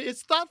 You know what I'm saying?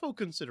 It's thoughtful Yeah,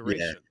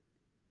 consideration.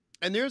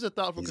 And there's a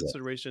thoughtful exactly.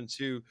 consideration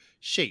to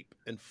shape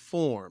and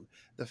form.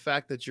 The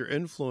fact that your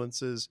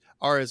influences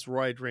are as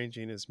wide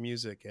ranging as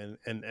music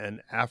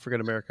and African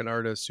American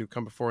artists who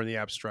come before in the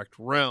abstract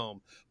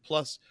realm,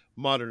 plus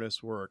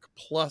modernist work,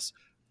 plus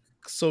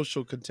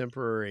social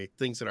contemporary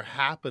things that are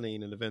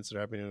happening and events that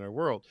are happening in our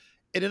world.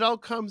 And it all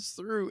comes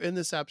through in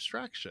this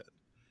abstraction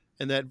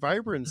and that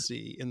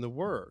vibrancy in the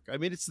work. I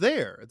mean, it's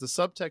there. The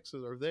subtexts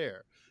are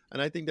there.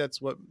 And I think that's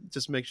what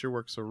just makes your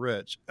work so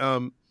rich.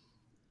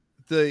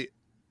 The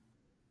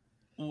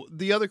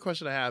the other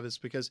question I have is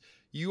because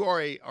you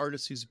are a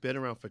artist who's been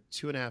around for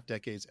 2.5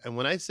 decades, and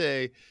when I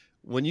say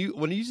when you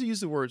use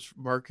the words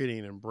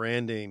marketing and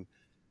branding,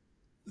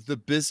 the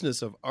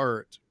business of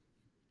art,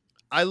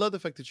 I love the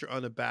fact that you're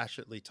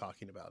unabashedly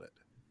talking about it,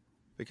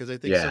 because I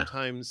think Yeah.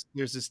 sometimes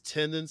there's this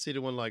tendency to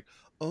want, like,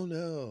 oh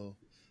no,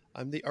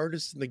 I'm the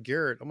artist in the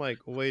garret. I'm like,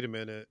 wait a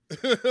minute.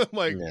 I'm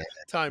like, Yeah.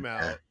 time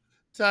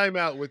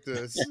out with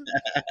this.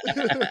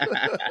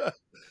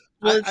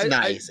 Well, it's I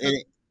nice.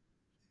 the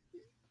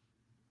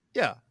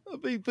Yeah,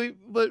 but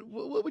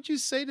what would you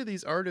say to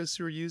these artists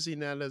who are using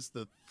that as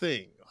the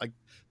thing, like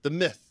the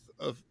myth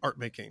of art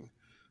making?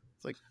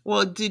 It's like,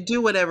 Well, to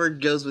do whatever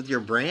goes with your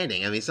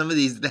branding. I mean, some of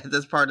these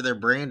that's part of their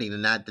branding,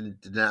 and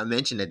not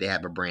mention that they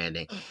have a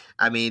branding.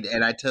 I mean,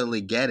 and I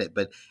totally get it,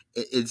 but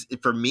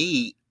for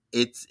me,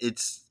 it's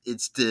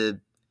to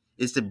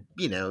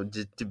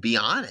to be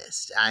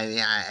honest.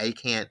 I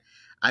can't.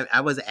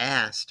 I was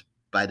asked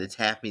by the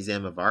Taft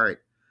Museum of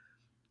Art,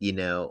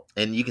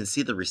 and you can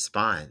see the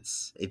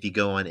response if you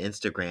go on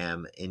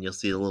Instagram, and you'll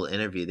see a little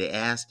interview. They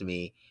asked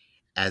me,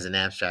 as an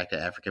abstract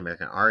African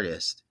American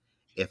artist,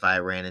 if I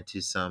ran into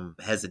some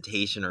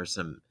hesitation or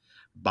some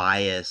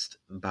bias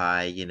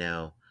by,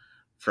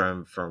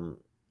 from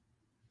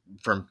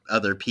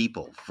other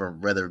people, from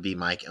whether it be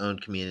my own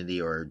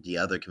community or the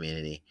other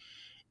community.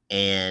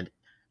 And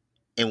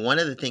one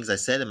of the things I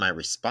said in my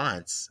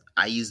response,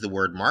 I used the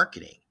word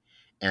marketing.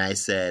 And I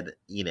said,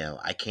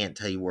 I can't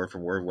tell you word for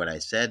word what I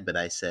said, but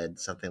I said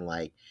something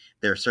like,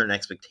 there are certain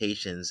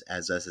expectations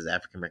as us as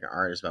African American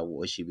artists about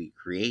what we should be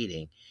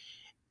creating.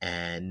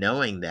 And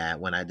knowing that,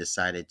 when I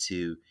decide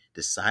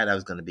I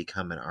was going to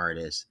become an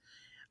artist,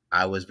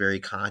 I was very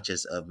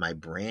conscious of my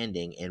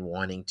branding and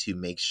wanting to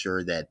make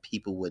sure that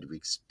people would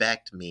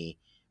respect me,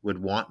 would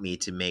want me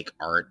to make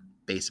art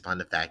based upon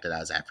the fact that I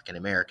was African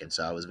American.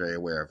 So I was very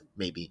aware of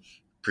maybe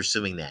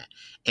pursuing that.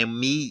 And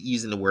me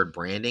using the word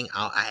branding,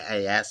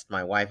 I asked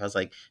my wife, I was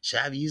like, should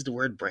I have used the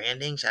word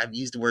branding? Should I have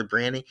used the word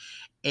branding?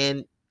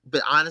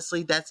 But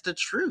honestly, that's the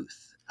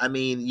truth. I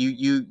mean,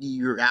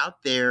 you're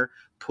out there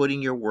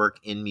putting your work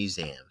in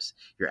museums.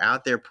 You're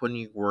out there putting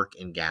your work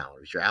in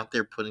galleries. You're out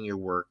there putting your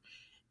work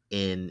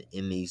in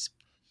these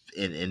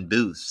in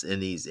booths, in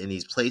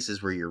these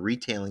places where you're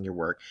retailing your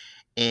work,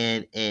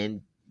 and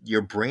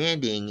your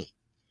branding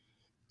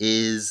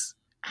is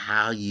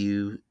how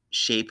you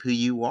shape who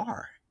you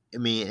are. I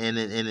mean, and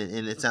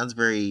it sounds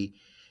very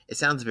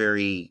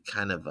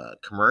kind of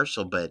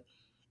commercial, but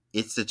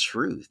it's the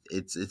truth.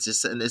 It's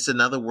just, and it's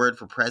another word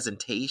for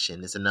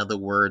presentation. It's another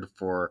word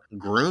for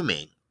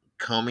grooming,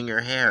 combing your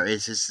hair.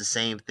 It's just the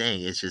same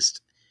thing. It's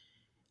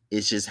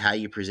just how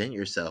you present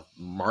yourself,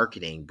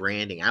 marketing,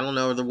 branding. I don't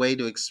know the way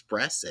to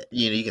express it.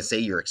 You can say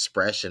your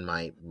expression,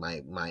 my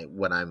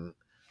what I'm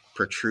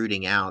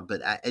protruding out,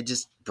 but I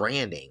just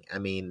branding. I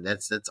mean,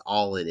 that's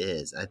all it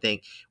is. I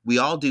think we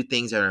all do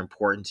things that are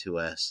important to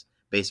us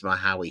based on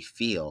how we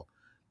feel,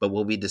 But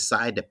what we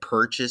decide to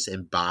purchase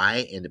and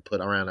buy and to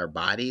put around our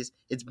bodies,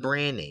 it's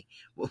branding.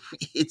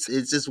 It's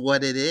just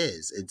what it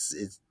is.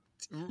 It's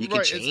you can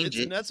Right. change It's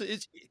it. and that's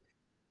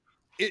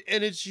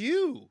and it's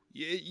you.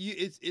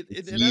 It's In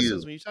essence, you.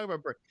 when you talk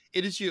about brand,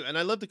 it is you. And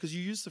I loved it because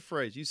you used the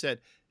phrase. You said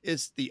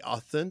it's the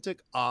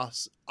authentic,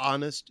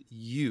 honest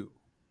you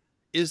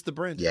is the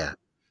branding. Yeah.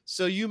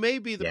 So you may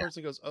be the Yeah.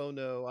 person who goes, "Oh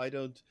no, I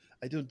don't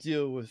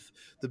deal with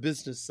the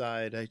business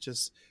side. I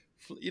just,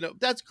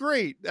 that's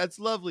great. That's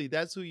lovely.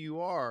 That's who you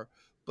are.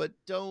 But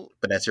don't,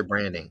 But that's your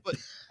branding. but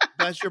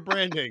that's your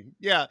branding."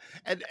 Yeah.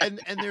 And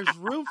there's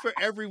room for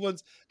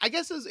everyone's, I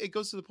guess it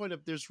goes to the point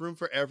of there's room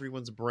for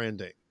everyone's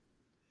branding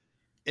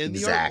in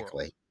the art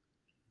world.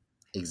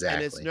 Exactly. And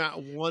it's Exactly.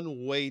 not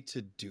one way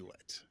to do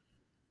it.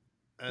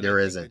 And I There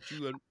think isn't.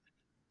 that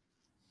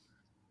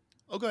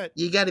oh, go ahead.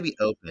 You got to be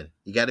open.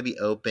 You got to be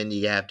open.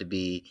 You have to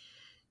be,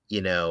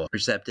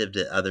 perceptive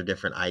to other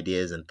different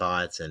ideas and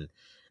thoughts and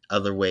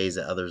other ways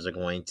that others are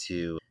going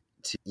to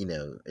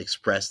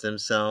express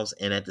themselves.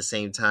 And at the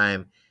same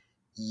time,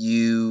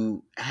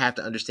 you have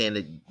to understand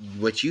that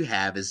what you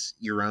have is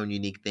your own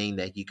unique thing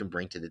that you can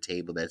bring to the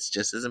table. That's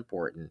just as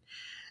important,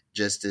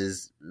 just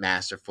as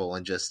masterful,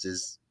 and just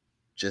as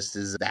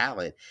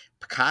valid.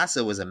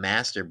 Picasso was a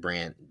master at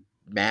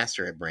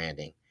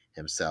branding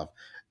himself.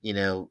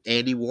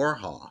 Andy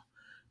Warhol.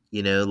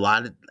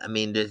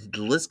 The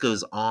list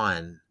goes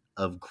on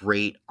of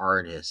great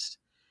artists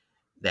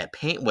that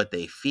paint what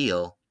they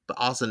feel, but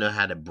also know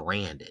how to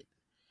brand it.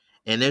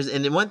 And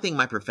then one thing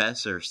my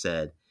professor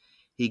said,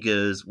 he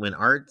goes, when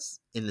art's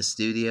in the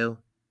studio,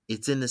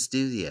 it's in the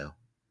studio.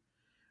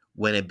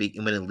 When it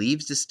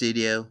leaves the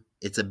studio,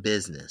 it's a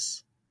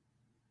business.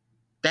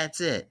 That's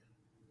it.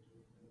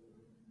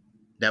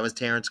 That was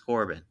Terrence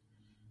Corbin.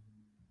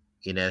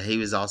 He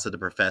was also the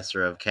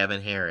professor of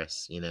Kevin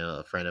Harris,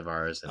 a friend of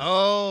ours. And,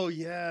 Oh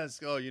yes.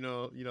 Oh,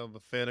 I'm a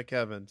fan of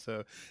Kevin.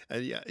 So,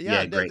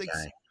 yeah, great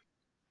guy.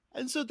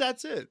 And so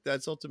that's it.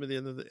 That's ultimately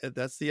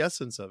that's the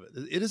essence of it.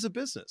 It is a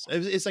business.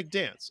 It's like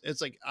dance.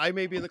 It's like I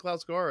may be in the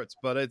classical arts,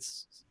 but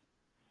it's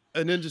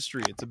an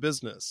industry. It's a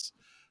business.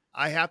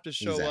 I have to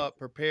show up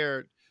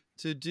prepared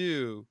to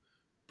do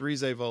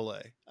brise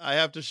volee. I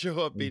have to show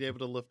up being able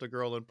to lift a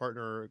girl and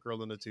partner a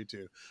girl in a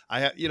tutu.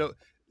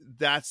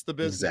 That's the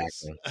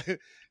business. Exactly.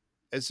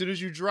 As soon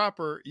as you drop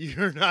her,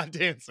 you're not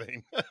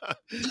dancing.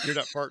 You're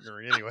not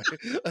partnering anyway.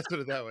 Let's put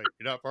it that way.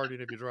 You're not partying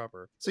if you drop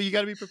her. So you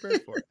got to be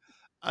prepared for it.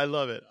 I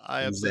love it.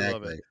 I absolutely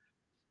love it.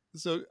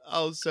 So,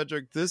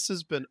 Cedric, this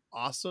has been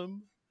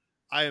awesome.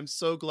 I am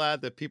so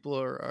glad that people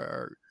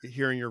are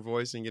hearing your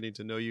voice and getting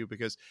to know you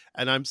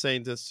and I'm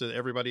saying this to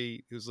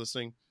everybody who's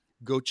listening,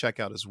 go check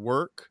out his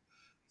work.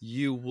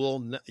 You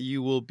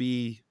will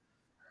be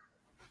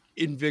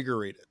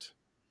invigorated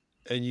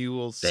and you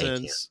will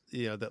sense,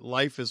 that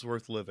life is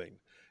worth living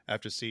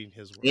after seeing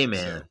his work.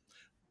 Amen. So,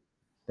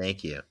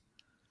 thank you.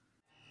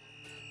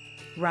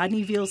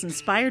 Rodney Veal's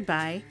Inspired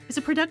By is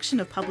a production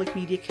of Public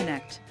Media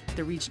Connect,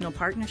 the regional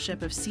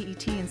partnership of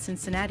CET in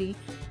Cincinnati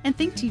and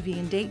Think TV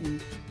in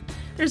Dayton.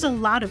 There's a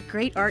lot of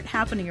great art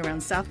happening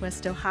around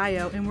Southwest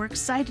Ohio, and we're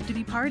excited to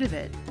be part of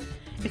it.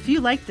 If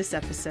you like this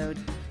episode,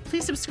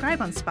 please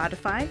subscribe on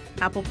Spotify,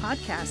 Apple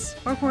Podcasts,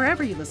 or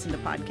wherever you listen to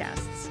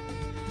podcasts.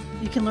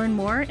 You can learn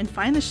more and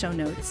find the show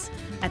notes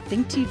at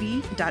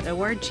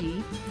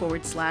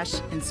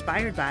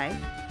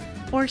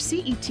thinktv.org/inspiredby or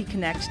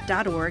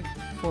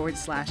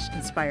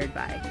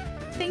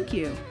cetconnect.org/inspiredby. Thank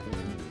you.